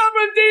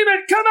 Stubborn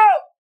demon, come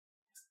out.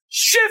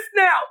 Shift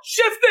now.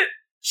 Shift it.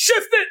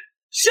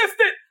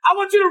 I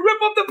want you to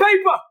rip up the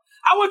paper.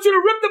 I want you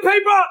to rip the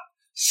paper up.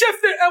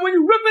 Shift it. And when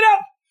you rip it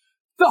up,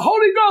 the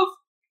Holy Ghost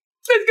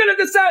is going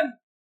to descend.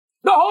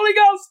 The Holy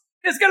Ghost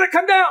is going to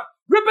come down.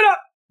 Rip it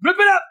up. Rip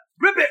it up.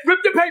 Rip it.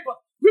 Rip the paper.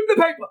 Rip the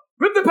paper.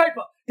 Rip the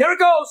paper. There it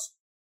goes.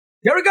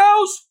 There it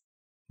goes.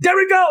 There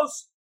it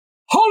goes.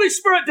 Holy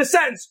Spirit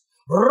descends.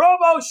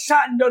 Robo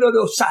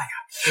Shandodosaya.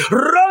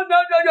 Rono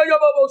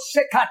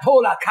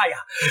Shekatola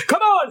Kaya.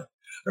 Come on.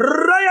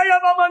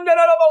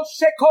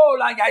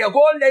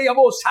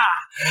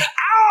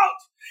 Out.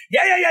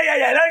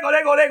 Yeah.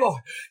 Let go.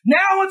 Now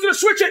I want you to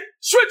switch it.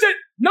 Switch it.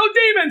 No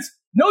demons.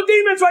 No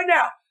demons right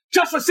now.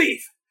 Just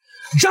receive.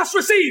 Just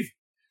receive.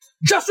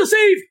 Just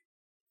receive.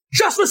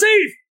 Just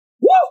receive.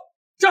 Woo!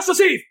 Just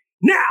receive.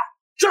 Now.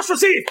 Just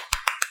receive.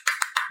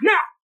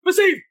 Now.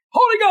 Receive.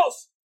 Holy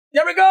Ghost.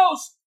 There it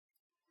goes.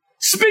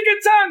 Speak in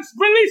tongues.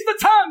 Release the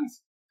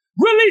tongues.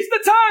 Release the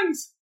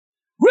tongues.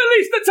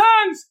 Release the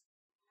tongues.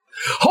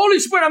 Holy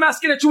Spirit, I'm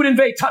asking that you would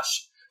invade.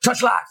 Touch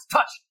lives.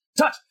 Touch.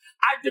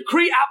 I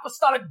decree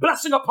apostolic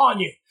blessing upon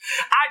you.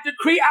 I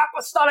decree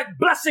apostolic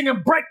blessing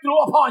and breakthrough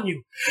upon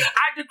you.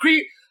 I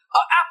decree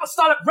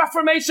apostolic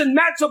reformation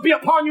mantle be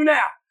upon you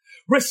now.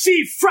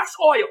 Receive fresh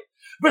oil.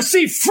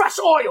 Receive fresh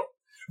oil.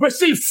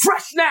 Receive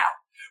fresh now.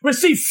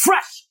 Receive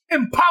fresh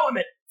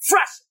empowerment.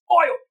 Fresh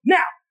oil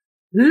now.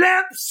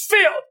 Lamps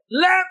filled.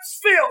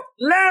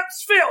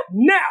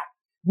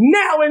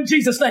 Now in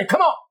Jesus' name.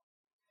 Come on.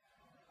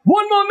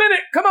 One more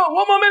minute.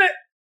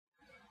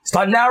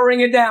 Start narrowing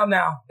it down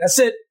now. That's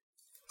it.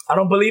 I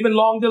don't believe in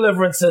long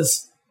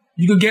deliverances.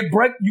 You could get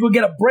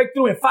a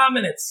breakthrough in 5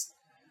 minutes.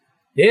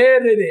 Yeah.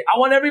 I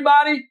want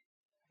everybody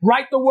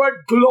write the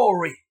word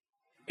glory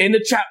in the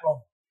chat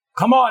room.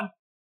 Come on.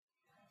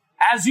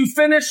 As you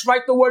finish,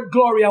 write the word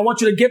glory. I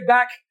want you to get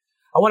back.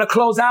 I want to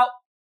close out.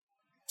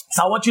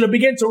 So I want you to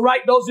begin to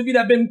write. Those of you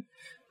that have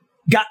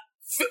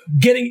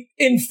getting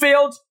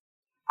infilled,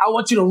 I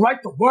want you to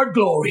write the word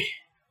glory.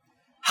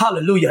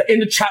 Hallelujah. In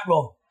the chat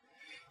room.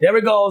 There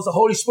it goes. The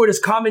Holy Spirit is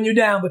calming you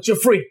down, but you're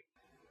free.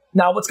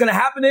 Now, what's going to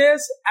happen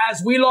is,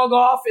 as we log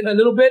off in a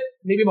little bit,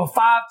 maybe about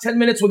 5-10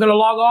 minutes, we're going to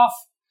log off.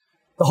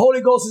 The Holy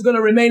Ghost is going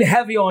to remain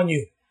heavy on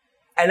you.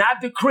 And I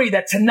decree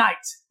that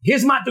tonight,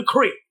 here's my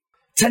decree.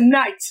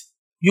 Tonight,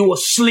 you will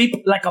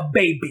sleep like a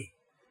baby.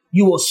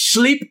 You will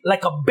sleep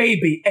like a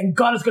baby. And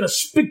God is going to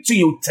speak to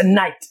you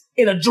tonight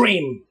in a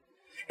dream.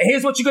 And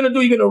here's what you're going to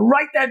do. You're going to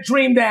write that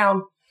dream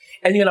down.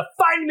 And you're going to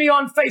find me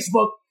on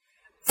Facebook.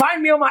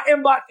 Find me on my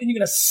inbox. And you're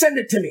going to send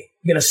it to me.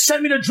 You're going to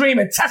send me the dream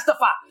and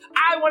testify.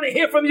 I want to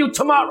hear from you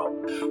tomorrow.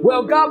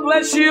 Well, God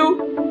bless you.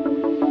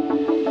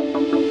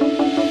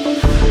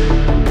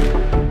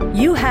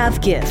 You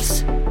have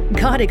gifts.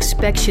 God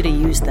expects you to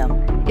use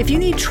them. If you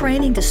need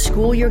training to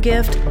school your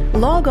gift,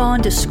 log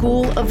on to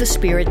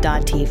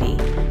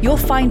schoolofthespirit.tv. You'll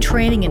find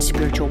training in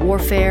spiritual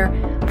warfare,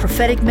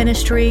 prophetic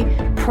ministry,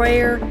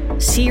 prayer,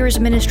 seers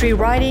ministry,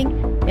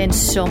 writing, and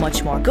so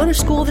much more. Go to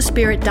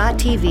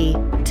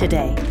schoolofthespirit.tv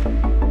today.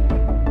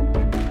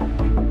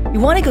 You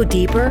want to go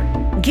deeper?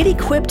 Get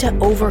equipped to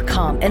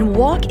overcome and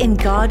walk in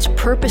God's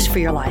purpose for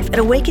your life at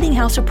Awakening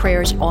House of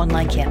Prayer's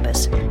online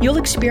campus. You'll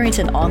experience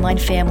an online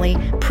family,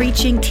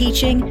 preaching,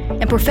 teaching,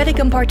 and prophetic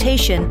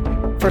impartation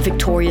for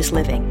victorious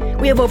living.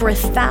 We have over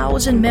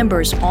 1,000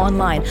 members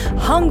online,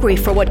 hungry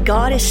for what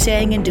God is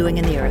saying and doing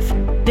in the earth.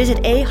 Visit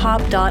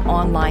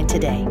ahop.online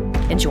today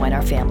and join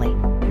our family.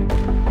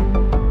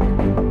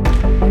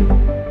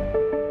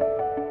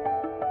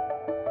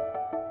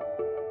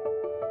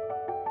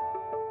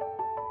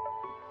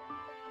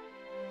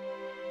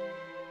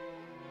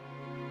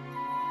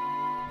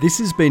 This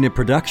has been a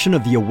production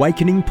of the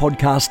Awakening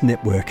Podcast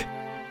Network.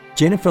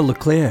 Jennifer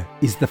Leclerc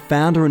is the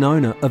founder and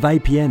owner of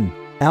APN.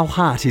 Our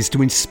heart is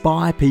to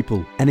inspire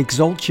people and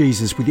exalt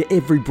Jesus with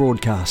every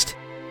broadcast.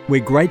 We're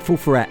grateful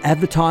for our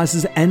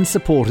advertisers and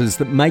supporters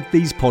that make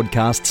these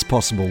podcasts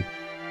possible.